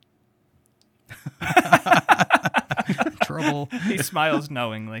 Trouble. He smiles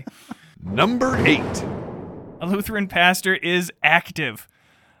knowingly. Number 8. A Lutheran pastor is active.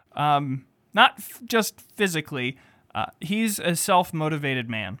 Not just physically. He's a self-motivated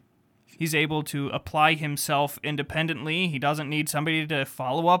man. He's able to apply himself independently. He doesn't need somebody to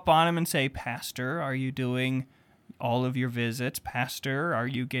follow up on him and say, Pastor, are you doing all of your visits? Pastor, are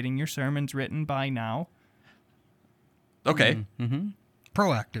you getting your sermons written by now? Okay.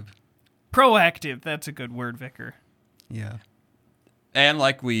 Proactive. Proactive. That's a good word, Vicar. Yeah. And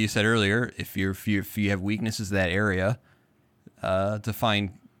like we said earlier, if you have weaknesses in that area,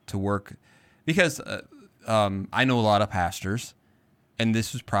 to work, because I know a lot of pastors, and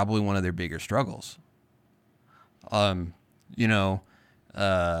this was probably one of their bigger struggles.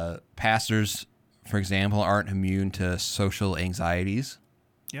 Pastors, for example, aren't immune to social anxieties,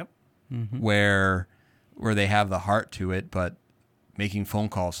 Yep. where they have the heart to it, but making phone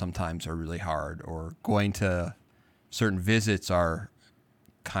calls sometimes are really hard, or going to certain visits are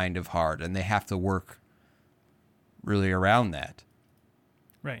kind of hard, and they have to work really around that.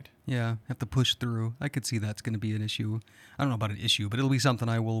 Right. Yeah, have to push through. I could see that's going to be an issue. I don't know about an issue, but it'll be something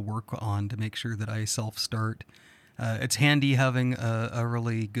I will work on to make sure that I self-start. It's handy having a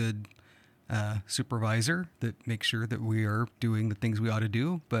really good supervisor that makes sure that we are doing the things we ought to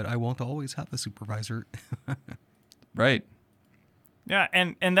do, but I won't always have a supervisor. Right. Yeah,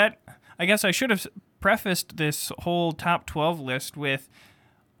 and that, I guess I should have prefaced this whole top 12 list with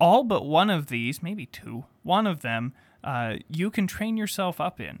all but one of these, maybe two, one of them, you can train yourself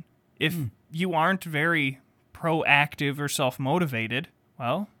up in. If you aren't very proactive or self-motivated,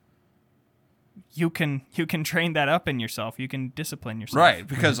 well, you can train that up in yourself. You can discipline yourself. Right,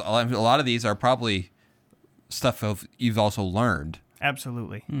 because a lot of these are probably stuff you've also learned.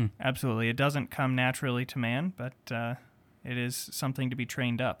 Absolutely. Absolutely. It doesn't come naturally to man, but it is something to be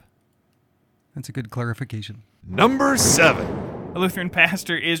trained up. That's a good clarification. Number 7. A Lutheran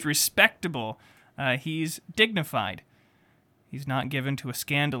pastor is respectable. He's dignified. He's not given to a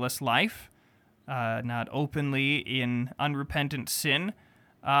scandalous life, not openly in unrepentant sin.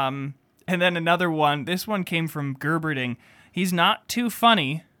 And then another one, this one came from Gerberding. He's not too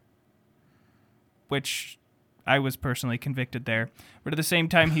funny, which I was personally convicted there. But at the same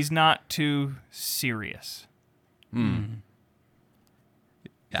time, he's not too serious. Yeah,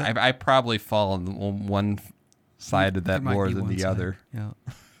 I probably fall on one side of that There might more be than one the side. other. Yeah.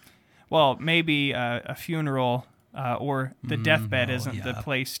 Well, maybe a funeral or the deathbed isn't the yeah.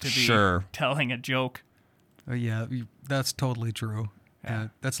 place to be Sure. telling a joke. Oh, yeah, that's totally true.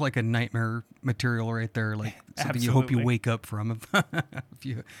 That's like a nightmare material right there, like something you hope you Absolutely. wake up from if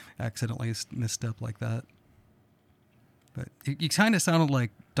you accidentally misstep like that. But you kind of sounded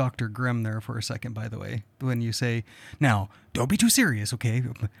like Dr. Grimm there for a second, by the way, when you say, now, don't be too serious, okay?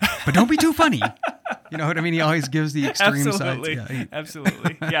 But don't be too funny. You know what I mean? He always gives the extreme Absolutely. sides. Yeah,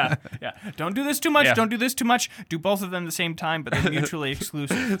 Absolutely. Yeah. Don't do this too much. Yeah. Don't do this too much. Do both of them at the same time, but they're mutually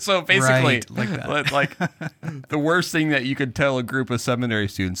exclusive. So basically, Right, like that. like the worst thing that you could tell a group of seminary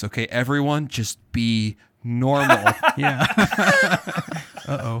students, okay, everyone just be normal. yeah.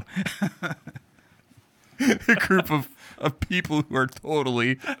 Uh-oh. A group of people who are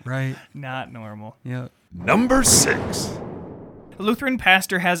totally... Right. Not normal. Yeah. Number 6. A Lutheran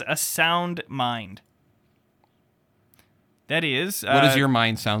pastor has a sound mind. That is... What does your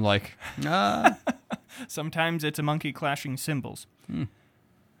mind sound like? Sometimes it's a monkey clashing cymbals.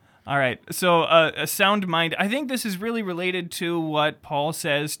 All right. So a sound mind. I think this is really related to what Paul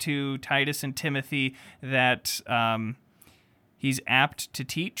says to Titus and Timothy, that he's apt to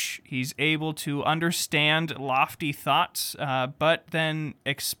teach. He's able to understand lofty thoughts, but then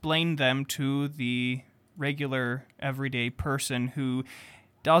explain them to the regular, everyday person who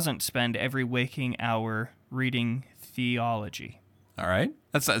doesn't spend every waking hour reading theology. All right.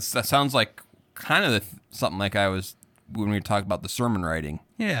 That sounds like kind of something like I was when we were talking about the sermon writing.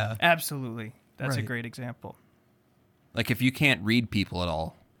 Yeah. Absolutely. That's a Right. great example. Like if you can't read people at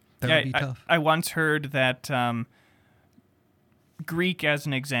all. That would be tough. I once heard that Greek, as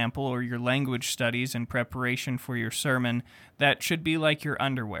an example, or your language studies in preparation for your sermon, that should be like your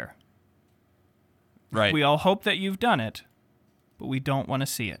underwear. Right. We all hope that you've done it, but we don't want to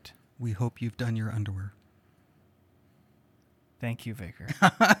see it. We hope you've done your underwear. Thank you, Vicar.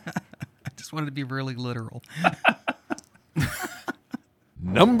 I just wanted to be really literal.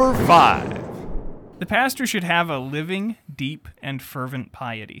 Number 5. The pastor should have a living, deep, and fervent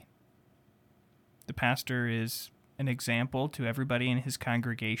piety. The pastor is an example to everybody in his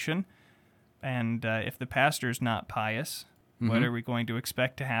congregation. And if the pastor's not pious, what are we going to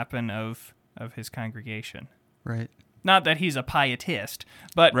expect to happen of his congregation? Right. Not that he's a pietist,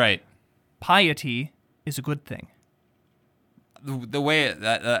 but Right. piety is a good thing. The way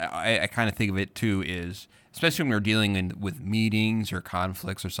that I kind of think of it too is, especially when we're dealing with meetings or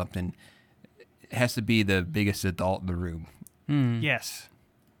conflicts or something, it has to be the biggest adult in the room. Yes.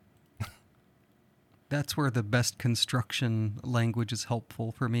 That's where the best construction language is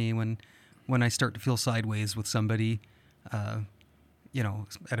helpful for me when I start to feel sideways with somebody, at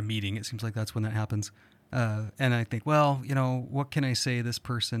a meeting. It seems like that's when that happens. And I think, well, what can I say this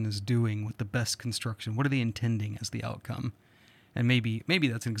person is doing with the best construction? What are they intending as the outcome? And maybe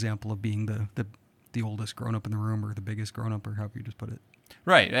that's an example of being the oldest grown-up in the room, or the biggest grown-up, or however you just put it.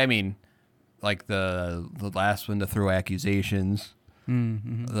 Right. I mean, like the last one to throw accusations,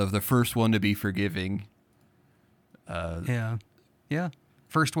 the first one to be forgiving. Yeah.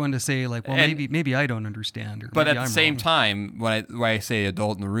 First one to say, like, well, And- maybe I don't understand. But maybe at the I'm same wrong. time, when I say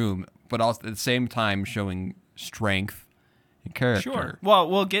adult in the room, but also at the same time showing strength and character. Sure. Well,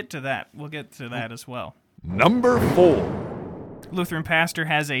 we'll get to that. We'll get to that as well. Number 4. Lutheran pastor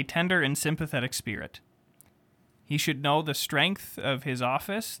has a tender and sympathetic spirit. He should know the strength of his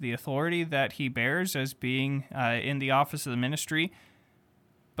office, the authority that he bears as being in the office of the ministry,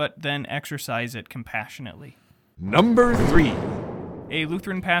 but then exercise it compassionately. Number 3. A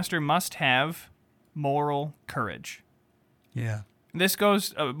Lutheran pastor must have moral courage. Yeah. This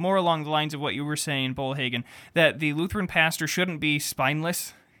goes more along the lines of what you were saying, Bullhagen, that the Lutheran pastor shouldn't be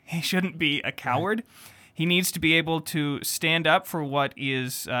spineless. He shouldn't be a coward. He needs to be able to stand up for what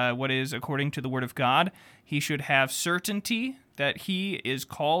is according to the Word of God. He should have certainty that he is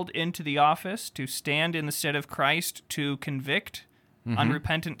called into the office to stand in the stead of Christ to convict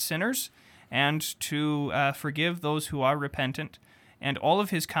unrepentant sinners and to forgive those who are repentant. And all of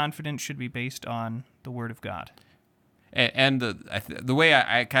his confidence should be based on the Word of God. And the way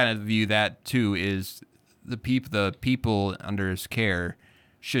I kind of view that too is the people under his care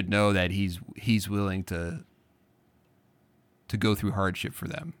should know that he's willing to go through hardship for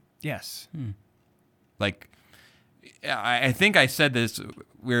them. Yes. Like, I think I said this.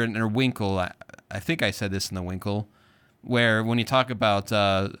 We're in a Winkle. I think I said this in the Winkle, where when you talk about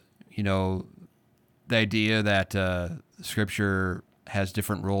the idea that Scripture has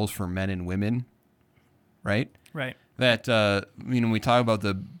different roles for men and women, right? Right. That when we talk about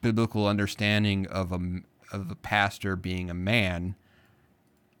the biblical understanding of a pastor being a man,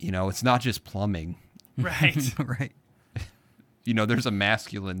 it's not just plumbing. Right. Right. There's a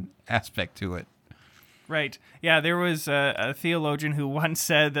masculine aspect to it. Right. Yeah, there was a theologian who once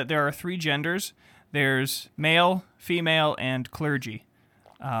said that there are 3 genders. There's male, female, and clergy.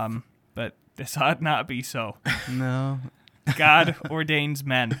 But this ought not be so. No. God ordains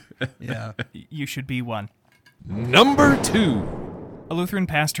men. Yeah. You should be one. Number 2. A Lutheran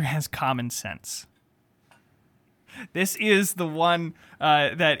pastor has common sense. This is the one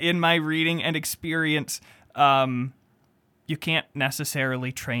that in my reading and experience, you can't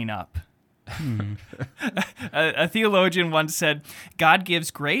necessarily train up. A theologian once said, God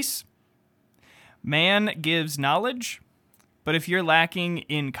gives grace, man gives knowledge, but if you're lacking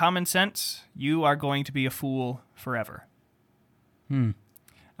in common sense, you are going to be a fool forever.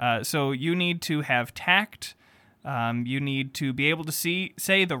 So you need to have tact. You need to be able to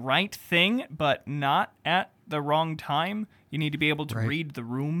say the right thing, but not at the wrong time. You need to be able to Right. read the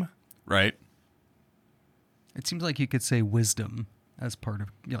room. Right. It seems like you could say wisdom as part of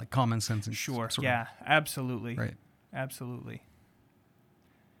like common sense and Sure. sort of- Yeah, absolutely. right. Absolutely.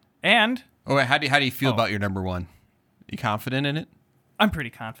 And Oh, how do you feel Oh. about your number 1? You confident in it? I'm pretty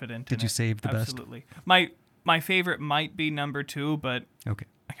confident. Did in you it. save the best? Absolutely. My favorite might be number 2, but Okay.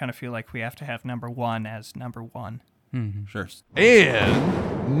 I kind of feel like we have to have number 1 as number 1. Sure.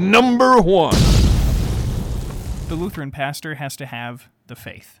 And number 1. The Lutheran pastor has to have the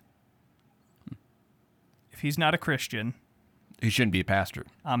faith. If he's not a Christian, He shouldn't be a pastor.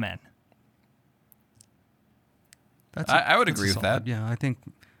 amen. I would that's agree with solid. that. Yeah, I think.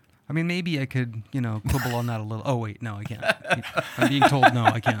 I mean, maybe I could, quibble on that a little. Oh wait, no, I can't. I'm being told no,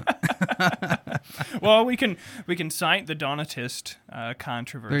 I can't. Well, we can cite the Donatist There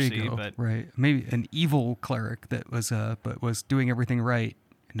controversy, you go. but Right, maybe an evil cleric that was, but was doing everything right.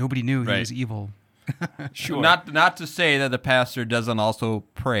 Nobody knew he Right. was evil. Sure. Not to say that the pastor doesn't also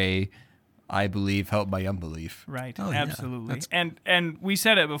pray, I believe, help my unbelief. Right, Oh, yeah. absolutely. And we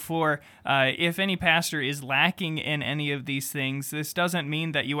said it before, if any pastor is lacking in any of these things, this doesn't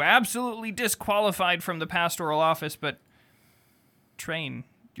mean that you are absolutely disqualified from the pastoral office, but train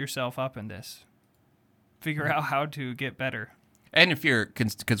yourself up in this. Figure out how to get better. And if you're,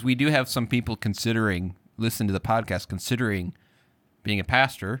 because we do have some people listen to the podcast, considering being a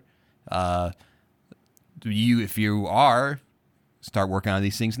pastor, if you are, start working on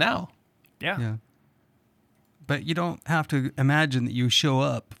these things now. Yeah. But you don't have to imagine that you show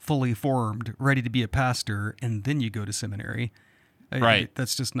up fully formed, ready to be a pastor, and then you go to seminary. Right.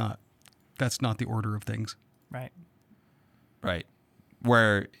 That's not the order of things. Right. Right.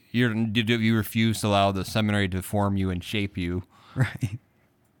 Where you refuse to allow the seminary to form you and shape you. Right.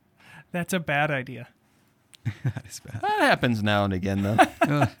 That's a bad idea. That is bad. That happens now and again, though.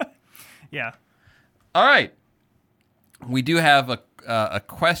 Yeah. All right. We do have a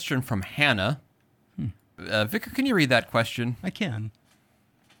question from Hannah. Vicar, can you read that question? I can.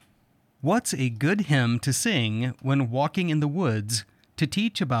 What's a good hymn to sing when walking in the woods to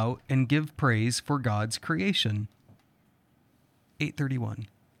teach about and give praise for God's creation? 831.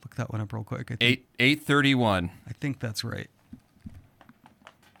 Look that one up real quick. 831. I think that's right.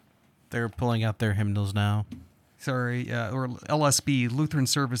 They're pulling out their hymnals now. Sorry, or LSB, Lutheran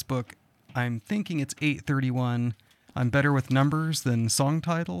Service Book. I'm thinking it's 831. I'm better with numbers than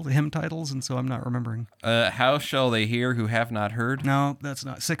hymn titles, and so I'm not remembering. How shall they hear who have not heard? No, that's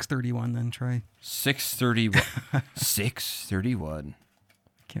not 631 then, try. 631. 631.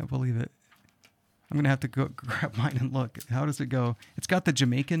 Can't believe it. I'm going to have to go grab mine and look. How does it go? It's got the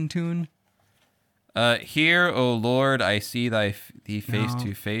Jamaican tune. Hear, O Lord, I see thee face No.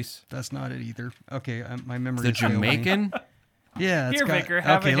 to face. That's not it either. Okay, my memory The is failing. Jamaican? Yeah, it's Here, got... Vicar,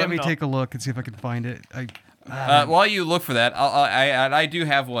 have a okay, let me hymnal. take a look and see if I can find it. While you look for that, I do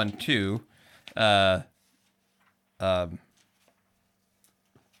have one too. But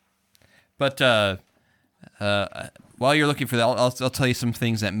while you're looking for that, I'll tell you some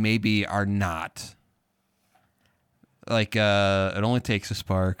things that maybe are not. Like, it only takes a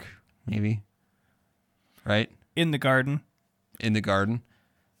spark, maybe. Right? In the garden. In the garden.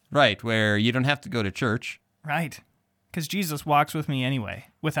 Right, where you don't have to go to church. Right. Because Jesus walks with me anyway,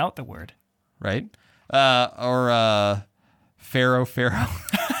 without the word. Right? Or Pharaoh.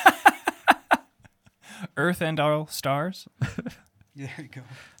 Earth and all stars. There you go.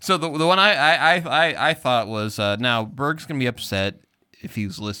 So the one I thought was now Berg's gonna be upset if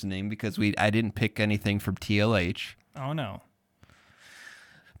he's listening because I didn't pick anything from TLH, Oh, no.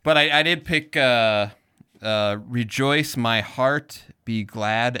 but I did pick Rejoice My Heart, Be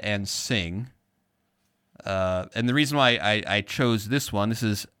Glad and Sing. And the reason why I chose this one, this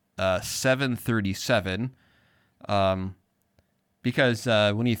is 737, because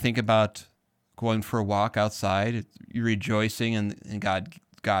when you think about going for a walk outside, you're rejoicing in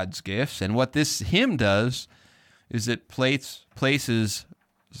God's gifts. And what this hymn does is it places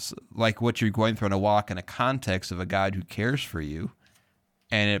like what you're going through on a walk in a context of a God who cares for you,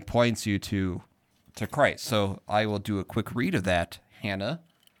 and it points you to Christ. So I will do a quick read of that, Hannah,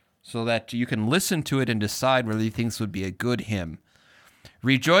 so that you can listen to it and decide whether you think this would be a good hymn.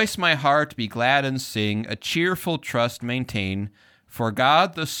 Rejoice, my heart, be glad and sing, a cheerful trust maintain, for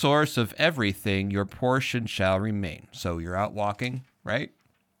God, the source of everything, your portion shall remain. So you're out walking, right?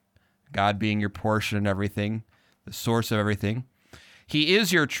 God being your portion and everything, the source of everything. He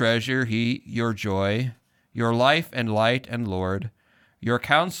is your treasure, he your joy, your life and light and Lord, your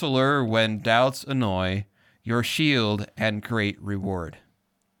counselor when doubts annoy, your shield and great reward.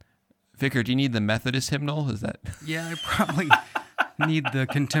 Vicar, do you need the Methodist hymnal? Is that? Yeah, I probably need the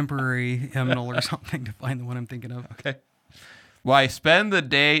contemporary hymnal or something to find the one I'm thinking of. Okay. Why spend the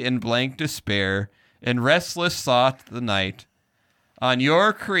day in blank despair, in restless thought the night? On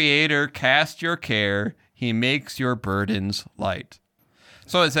your Creator cast your care, he makes your burdens light.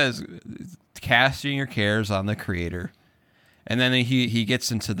 So it says, casting your cares on the Creator. And then he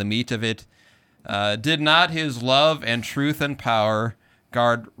gets into the meat of it. Did not his love and truth and power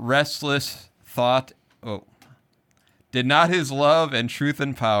guard restless thought? Oh. Did not his love and truth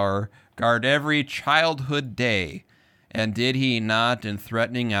and power guard every childhood day? And did he not in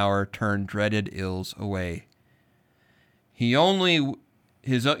threatening hour turn dreaded ills away? He only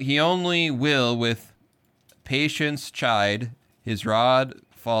will with patience chide, his rod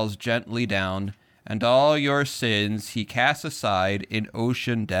falls gently down, and all your sins he casts aside in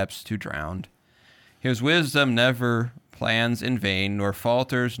ocean depths to drown. His wisdom never plans in vain, nor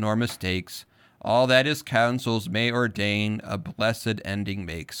falters nor mistakes. All that his counsels may ordain, a blessed ending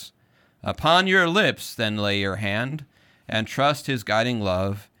makes. Upon your lips then lay your hand, and trust his guiding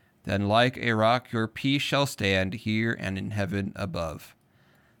love. Then like a rock your peace shall stand here and in heaven above.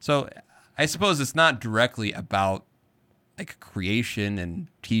 So I suppose it's not directly about like creation and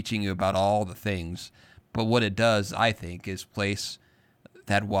teaching you about all the things, but what it does, I think, is place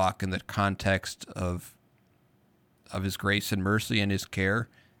that walk in the context of his grace and mercy and his care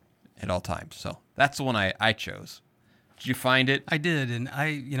at all times. So that's the one I chose. Did you find it? I did, and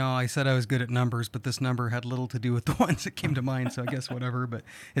I said I was good at numbers, but this number had little to do with the ones that came to mind, so I guess whatever. But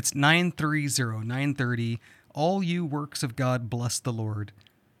it's 930. All you works of God, bless the Lord.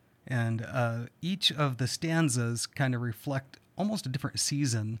 And each of the stanzas kind of reflect almost a different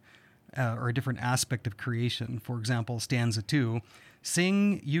season or a different aspect of creation. For example, stanza 2,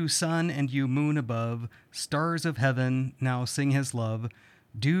 sing you sun and you moon above, stars of heaven, now sing his love,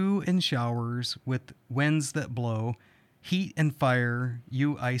 dew and showers with winds that blow, heat and fire,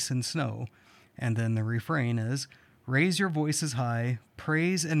 you ice and snow. And then the refrain is, raise your voices high,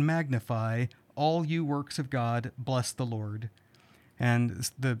 praise and magnify, all you works of God, bless the Lord. And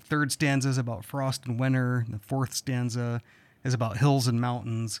the third stanza is about frost and winter. The fourth stanza is about hills and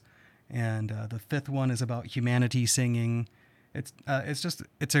mountains. And the fifth one is about humanity singing. It's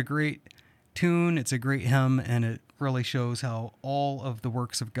a great tune. It's a great hymn, and it really shows how all of the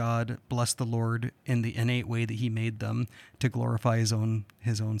works of God bless the Lord in the innate way that he made them to glorify his own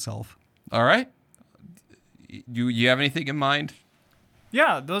self. All right. You have anything in mind?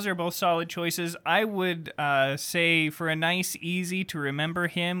 Yeah, those are both solid choices. I would say for a nice, easy to remember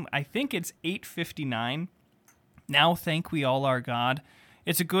hymn, I think it's 859. Now Thank We All Our God.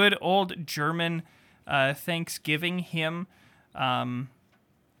 It's a good old German Thanksgiving hymn.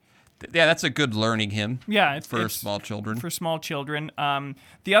 Yeah, that's a good learning hymn. Yeah, for small children. For small children.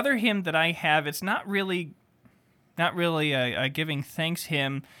 The other hymn that I have, it's not really a giving thanks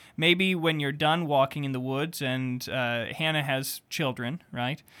hymn. Maybe when you're done walking in the woods and Hannah has children,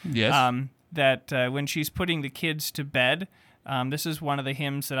 right? Yes. That when she's putting the kids to bed, this is one of the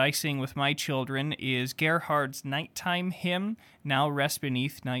hymns that I sing with my children, is Gerhard's nighttime hymn, Now Rest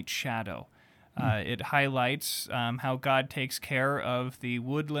Beneath Night's Shadow. It highlights how God takes care of the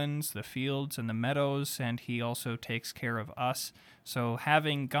woodlands, the fields, and the meadows, and he also takes care of us. So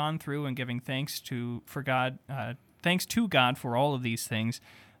having gone through and giving thanks to God for all of these things,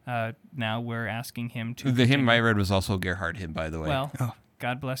 now we're asking him to... The hymn I read was also a Gerhard hymn, by the way. Well,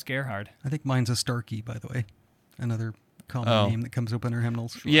 God bless Gerhard. I think mine's a Starkey, by the way. Another common name that comes up in our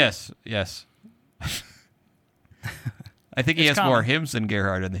hymnals. Sure. Yes. I think he has common. more hymns than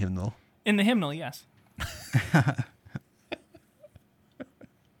Gerhard in the hymnal. In the hymnal, yes.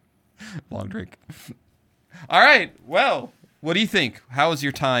 Long drink. All right. Well, what do you think? How was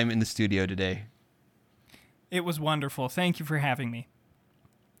your time in the studio today? It was wonderful. Thank you for having me.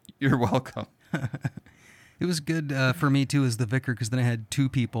 You're welcome. It was good for me, too, as the vicar, because then I had two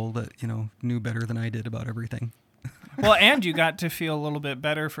people that, knew better than I did about everything. Well, and you got to feel a little bit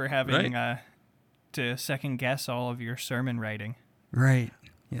better for having Right. To second guess all of your sermon writing. Right.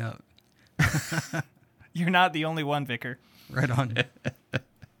 Yeah. You're not the only one, Vicar. Right on.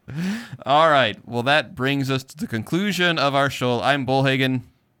 All right. Well, that brings us to the conclusion of our show. I'm Bullhagen.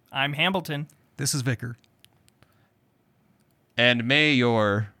 I'm Hambleton. This is Vicar. And may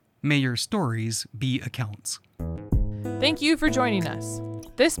your stories be accounts. Thank you for joining us.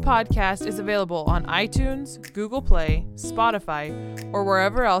 This podcast is available on iTunes, Google Play, Spotify, or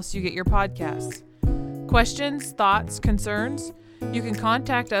wherever else you get your podcasts. Questions, thoughts, concerns? You can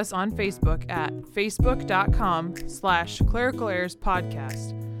contact us on Facebook at facebook.com/Clerical Errors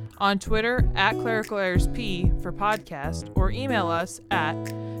Podcast, on Twitter at Clerical Errors P for podcast, or email us at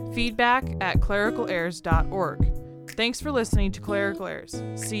feedback@clericalerrors.org. Thanks for listening to Clerical Errors.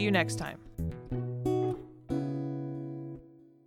 See you next time.